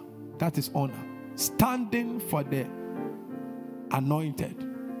 Yeah, that is honor. Standing for the anointed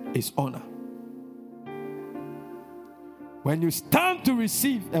is honor. When you stand to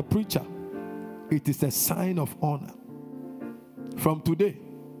receive a preacher, it is a sign of honor. From today,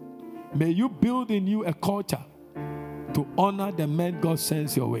 may you build in you a culture to honor the men God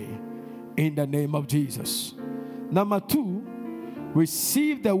sends your way. In the name of Jesus. Number 2,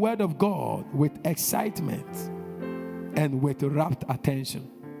 receive the word of God with excitement and with rapt attention.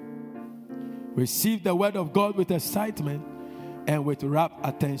 Receive the word of God with excitement and with rapt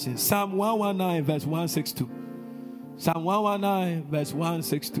attention. Psalm 119 verse 162. Psalm 119 verse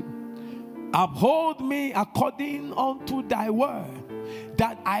 162. Uphold me according unto thy word,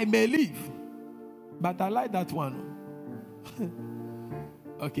 that I may live. But I like that one.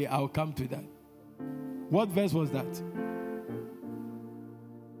 Okay, I'll come to that. What verse was that?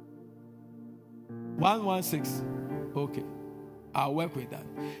 116. Okay, I'll work with that.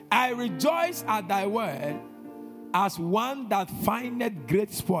 I rejoice at thy word as one that findeth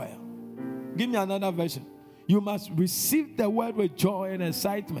great spoil. Give me another version. You must receive the word with joy and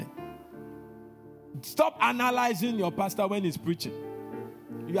excitement. Stop analyzing your pastor when he's preaching.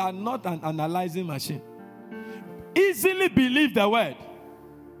 You are not an analyzing machine. Easily believe the word.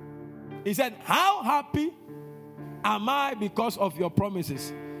 He said, how happy am I because of your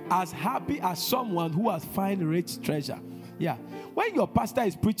promises? As happy as someone who has found rich treasure. Yeah. When your pastor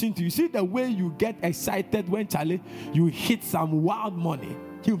is preaching to you, see the way you get excited when, Charlie, you hit some wild money.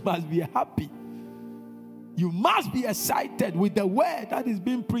 You must be happy. You must be excited with the word that is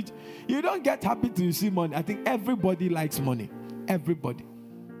being preached. You don't get happy till you see money. I think everybody likes money. Everybody.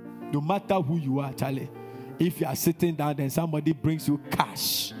 No matter who you are, Charlie. If you are sitting down and somebody brings you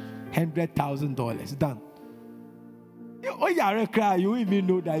cash, $100,000, done. You even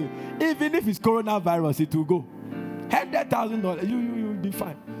know that even if it's coronavirus, it will go. $100,000, you will be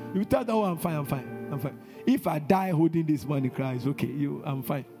fine. You tell them, oh, I'm fine. If I die holding this money, cry, it's okay. I'm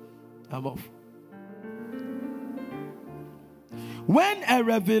fine. I'm off. When a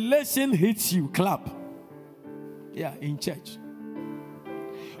revelation hits you, clap. Yeah, in church.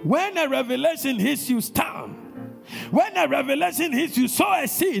 When a revelation hits you, stand. When a revelation hits you, sow a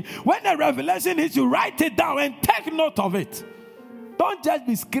seed. When a revelation hits you, write it down and take note of it. Don't just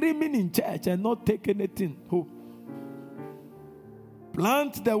be screaming in church and not take anything home.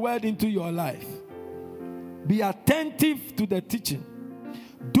 Plant the word into your life. Be attentive to the teaching.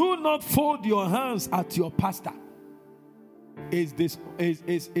 Do not fold your hands at your pastor. Is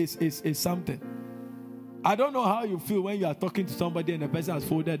something. I don't know how you feel when you are talking to somebody and the person has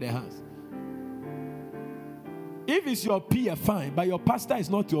folded their hands. If it's your peer, fine, but your pastor is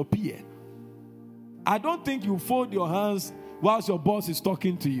not your peer. I don't think you fold your hands whilst your boss is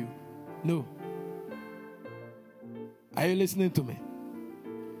talking to you. No. Are you listening to me?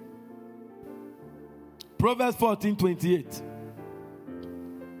 Proverbs 14:28.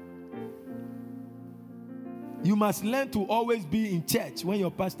 You must learn to always be in church when your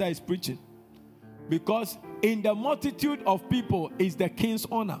pastor is preaching. Because in the multitude of people is the king's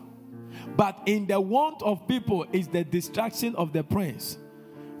honor. But in the want of people is the distraction of the prince.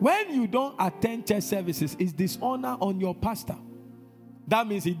 When you don't attend church services, it's dishonor on your pastor. That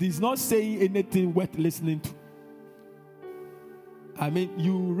means he is not saying anything worth listening to. I mean,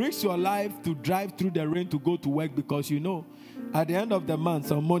 you risk your life to drive through the rain to go to work because you know at the end of the month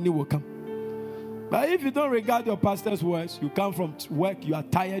some money will come. But if you don't regard your pastor's words, you come from work, you are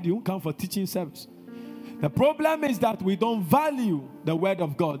tired, you won't come for teaching service. The problem is that we don't value the word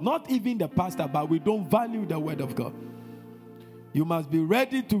of God. Not even the pastor, but we don't value the word of God. You must be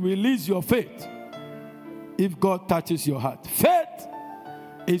ready to release your faith if God touches your heart. Faith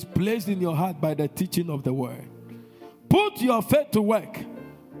is placed in your heart by the teaching of the word. Put your faith to work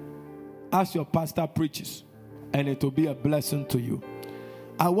as your pastor preaches, and it will be a blessing to you.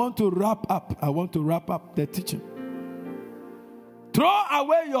 I want to wrap up the teaching. Throw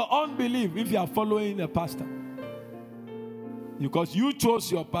away your unbelief if you are following a pastor. Because you chose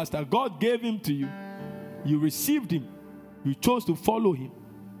your pastor. God gave him to you. You received him. You chose to follow him.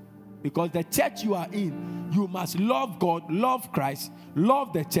 Because the church you are in, you must love God, love Christ,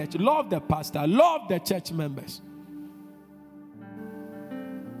 love the church, love the pastor, love the church members.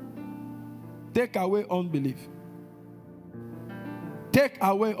 Take away unbelief. Take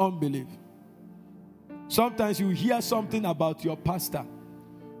away unbelief. Sometimes you hear something about your pastor.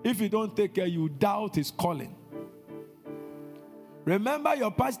 If you don't take care, you doubt his calling. Remember,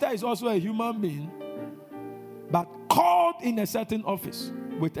 your pastor is also a human being, but called in a certain office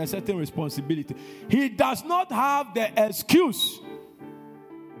with a certain responsibility. He does not have the excuse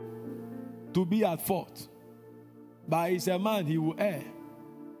to be at fault. But he's a man, he will err.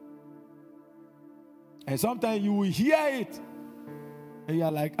 And sometimes you will hear it, and you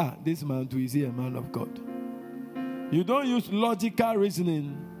are like, this man too, is he a man of God? You don't use logical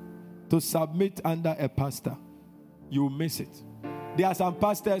reasoning to submit under a pastor. You will miss it. There are some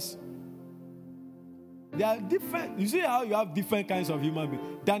pastors, they are different. You see how you have different kinds of human beings.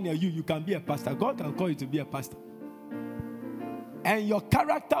 Daniel, you can be a pastor. God can call you to be a pastor. And your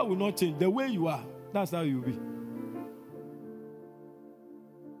character will not change. The way you are, that's how you will be.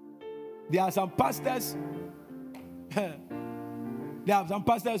 There are some pastors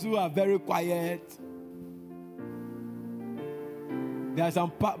who are very quiet. There are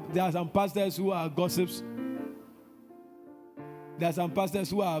some pastors who are gossips. There are some pastors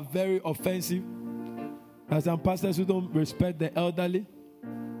who are very offensive. There are some pastors who don't respect the elderly.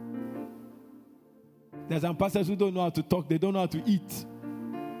 There are some pastors who don't know how to talk. They don't know how to eat.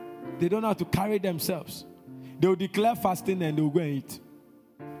 They don't know how to carry themselves. They will declare fasting and they will go and eat.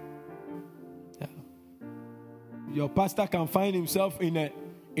 Your pastor can find himself in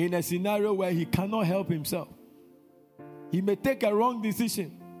a scenario where he cannot help himself. He may take a wrong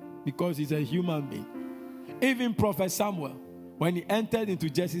decision because he's a human being. Even Prophet Samuel, when he entered into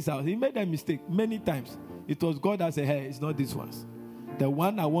Jesse's house, he made a mistake many times. It was God that said, hey, it's not this one. The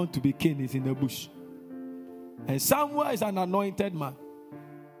one I want to be king is in the bush. And Samuel is an anointed man.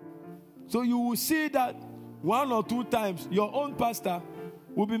 So you will see that one or two times your own pastor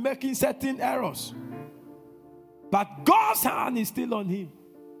will be making certain errors. But God's hand is still on him.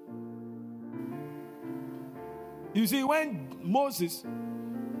 You see, when Moses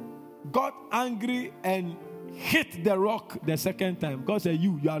got angry and hit the rock the second time, God said,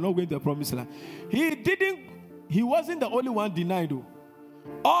 you are not going to the promised land. He wasn't the only one denied though.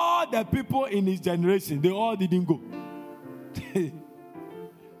 All the people in his generation, they all didn't go.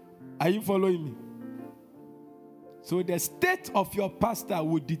 Are you following me? So the state of your pastor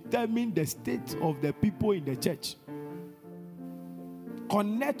will determine the state of the people in the church.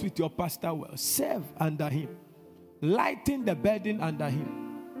 Connect with your pastor well. Serve under him. Lighten the burden under him.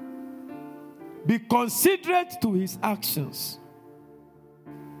 Be considerate to his actions.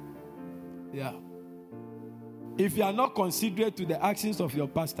 Yeah. If you are not considerate to the actions of your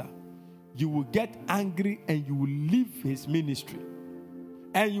pastor, you will get angry and you will leave his ministry.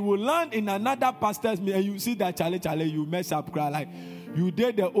 And you will land in another pastor's meeting and you see that Charlie, you mess up, cry like you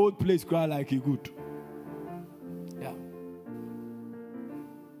did the old place, cry like you good. Yeah.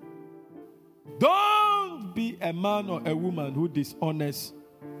 Don't be a man or a woman who dishonors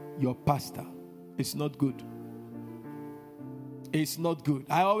your pastor. It's not good. It's not good.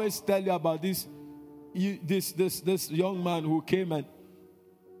 I always tell you about this young man who came and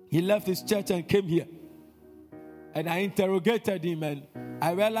he left his church and came here. And I interrogated him and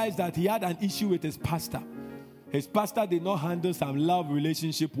I realized that he had an issue with his pastor. His pastor did not handle some love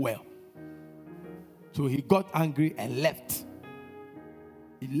relationship well. So he got angry and left.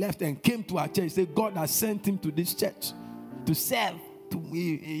 He left and came to our church. He said, God has sent him to this church to serve.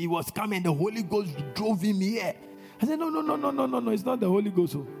 He was coming. The Holy Ghost drove him here. I said, no. It's not the Holy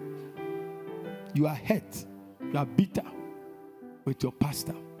Ghost. You are hurt. You are bitter with your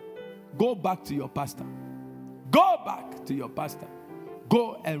pastor. Go back to your pastor. Go back to your pastor.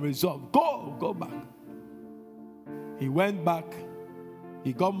 Go and resolve. Go back. He went back.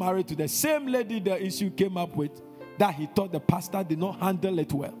 He got married to the same lady the issue came up with, that he thought the pastor did not handle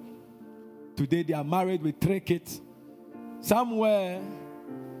it well. Today they are married with 3 kids. Somewhere,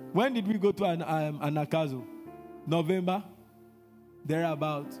 when did we go to Anakazo? November?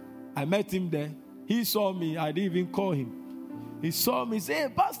 Thereabout. I met him there. He saw me. I didn't even call him. He saw me,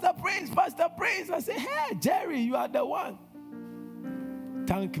 say, Pastor Prince. I said, hey, Jerry, you are the one.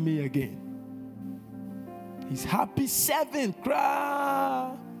 Thank me again. He's happy 7,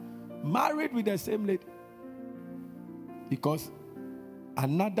 cry. Married with the same lady. Because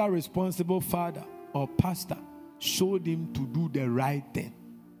another responsible father or pastor showed him to do the right thing.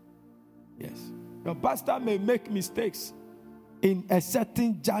 Yes. Your pastor may make mistakes in a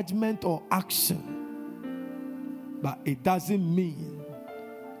certain judgment or action. But it doesn't mean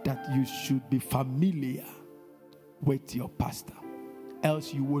that you should be familiar with your pastor.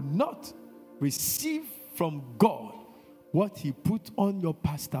 Else you will not receive from God what he put on your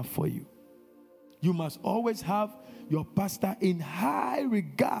pastor for you. You must always have your pastor in high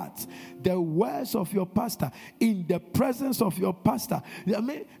regards, the words of your pastor, in the presence of your pastor. I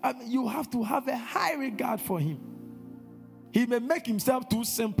mean, you have to have a high regard for him. He may make himself too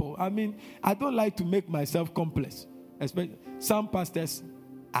simple. I mean, I don't like to make myself complex. Especially some pastors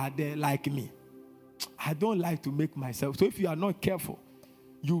are there like me. I don't like to make myself. So if you are not careful,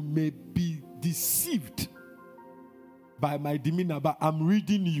 you may be deceived by my demeanor. But I'm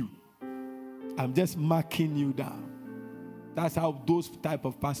reading you. I'm just marking you down. That's how those type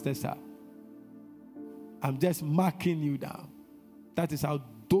of pastors are. I'm just marking you down. That is how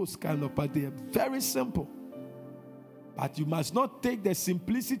those kind of pastors are. Very simple. But you must not take the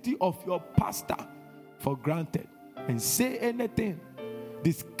simplicity of your pastor for granted and say anything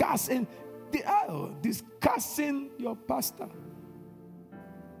discussing your pastor.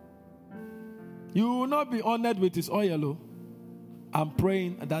 You will not be honored with his oil. I'm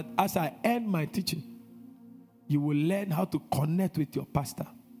praying that as I end my teaching, you will learn how to connect with your pastor.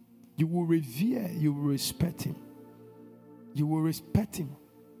 You will revere, you will respect him. You will respect him.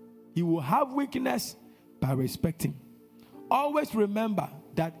 He will have weakness, but respect him. Always remember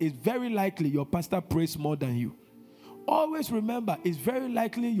that it's very likely your pastor prays more than you. Always remember it's very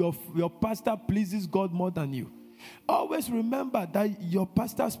likely your pastor pleases God more than you. Always remember that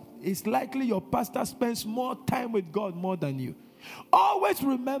it's likely your pastor spends more time with God more than you. Always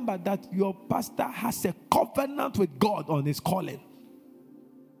remember that your pastor has a covenant with God on his calling.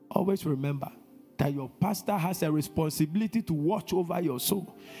 Always remember that your pastor has a responsibility to watch over your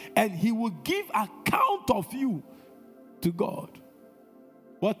soul, and he will give account of you to God.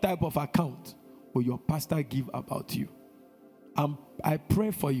 What type of account will your pastor give about you? I pray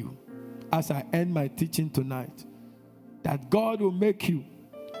for you as I end my teaching tonight, that God will make you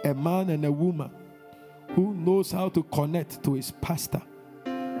a man and a woman who knows how to connect to his pastor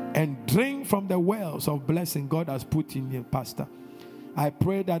and drink from the wells of blessing God has put in your pastor. I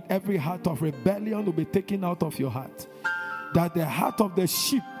pray that every heart of rebellion will be taken out of your heart, that the heart of the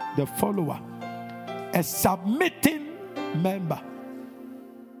sheep, the follower, a submitting member,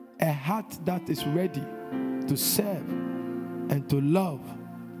 a heart that is ready to serve and to love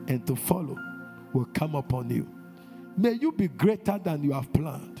and to follow will come upon you. May you be greater than you have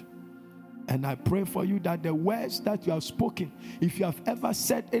planned. And I pray for you that the words that you have spoken, if you have ever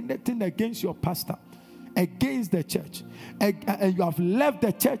said anything against your pastor, against the church, and you have left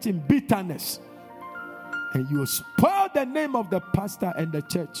the church in bitterness, and you spoil the name of the pastor and the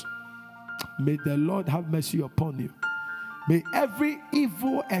church, may the Lord have mercy upon you. May every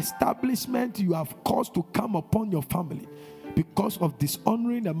evil establishment you have caused to come upon your family because of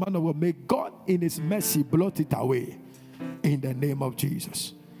dishonoring the man of God, may God in his mercy blot it away. in the name of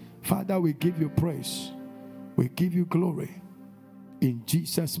Jesus. Father, we give you praise. We give you glory in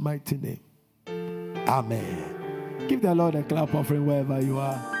Jesus' mighty name. Amen. Give the Lord a clap offering wherever you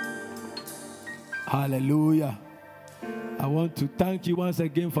are. Hallelujah. I want to thank you once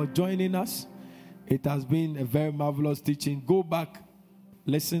again for joining us. It has been a very marvelous teaching. Go back,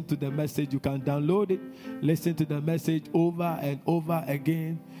 listen to the message. You can download it, listen to the message over and over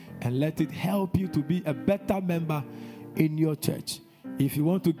again, and let it help you to be a better member in your church. If you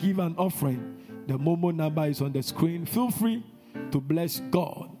want to give an offering, the Momo number is on the screen. Feel free to bless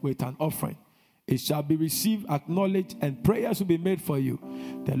God with an offering. It shall be received, acknowledged, and prayers will be made for you.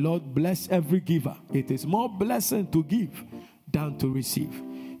 The Lord bless every giver. It is more blessing to give than to receive.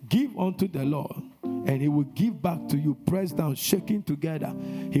 Give unto the Lord, and He will give back to you, pressed down, shaking together.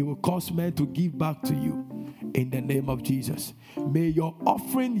 He will cause men to give back to you in the name of Jesus. May your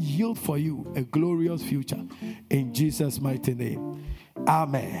offering yield for you a glorious future in Jesus' mighty name.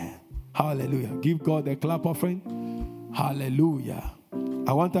 Amen. Hallelujah. Give God a clap offering. Hallelujah.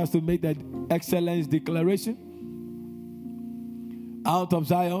 I want us to make that excellence declaration. Out of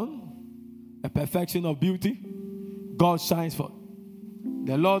Zion, a perfection of beauty, God shines forth.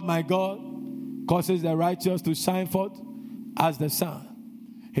 The Lord my God causes the righteous to shine forth as the sun.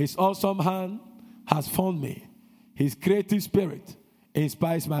 His awesome hand has formed me. His creative spirit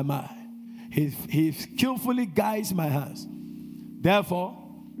inspires my mind. He skillfully guides my hands. Therefore,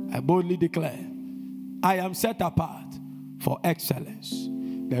 I boldly declare, I am set apart for excellence.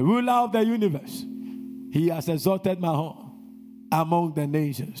 The ruler of the universe, He has exalted my horn among the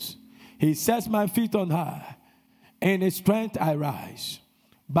nations. He sets my feet on high. In His strength I rise.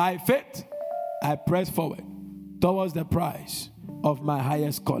 By faith, I press forward towards the prize of my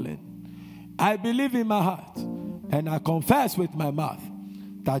highest calling. I believe in my heart and I confess with my mouth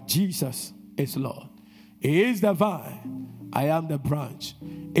that Jesus is Lord. He is the vine, I am the branch.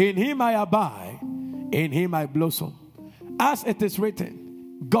 In Him I abide, in Him I blossom. As it is written,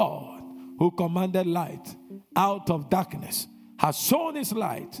 God, who commanded light out of darkness, has shown His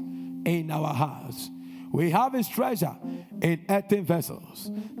light in our hearts. We have His treasure in earthen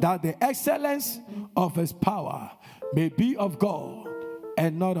vessels, that the excellence of His power may be of God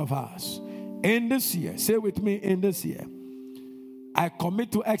and not of us. In this year, say with me, in this year, I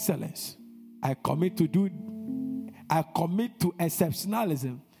commit to excellence. I commit to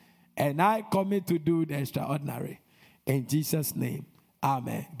exceptionalism, and I commit to do the extraordinary. In Jesus' name,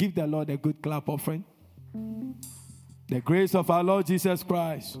 amen. Give the Lord a good clap offering. The grace of our Lord Jesus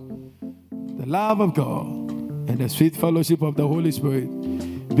Christ, the love of God, and the sweet fellowship of the Holy Spirit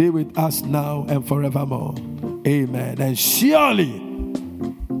be with us now and forevermore. Amen. And surely,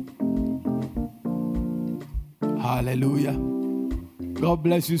 hallelujah. God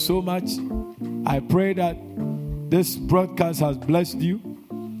bless you so much. I pray that this broadcast has blessed you.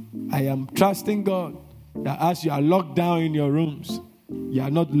 I am trusting God that as you are locked down in your rooms, you are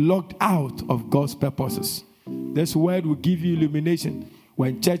not locked out of God's purposes. This word will give you illumination.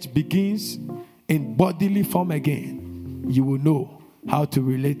 When church begins in bodily form again, you will know how to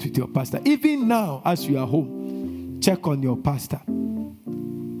relate with your pastor. Even now, as you are home, check on your pastor.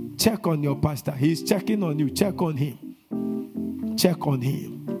 Check on your pastor. He's checking on you. Check on him. Check on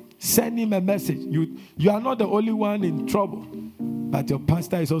him. Send him a message. You are not the only one in trouble, but your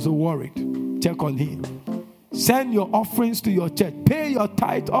pastor is also worried. Check on him. Send your offerings to your church. Pay your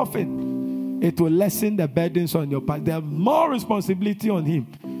tithe offering. It will lessen the burdens on your pastor. There's more responsibility on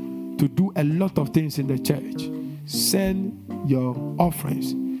him to do a lot of things in the church. Send your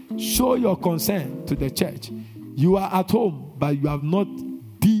offerings. Show your concern to the church. You are at home, but you have not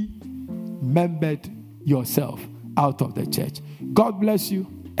de-membered yourself out of the church. God bless you.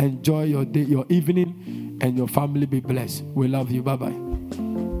 Enjoy your day, your evening, and your family be blessed. We love you. Bye-bye.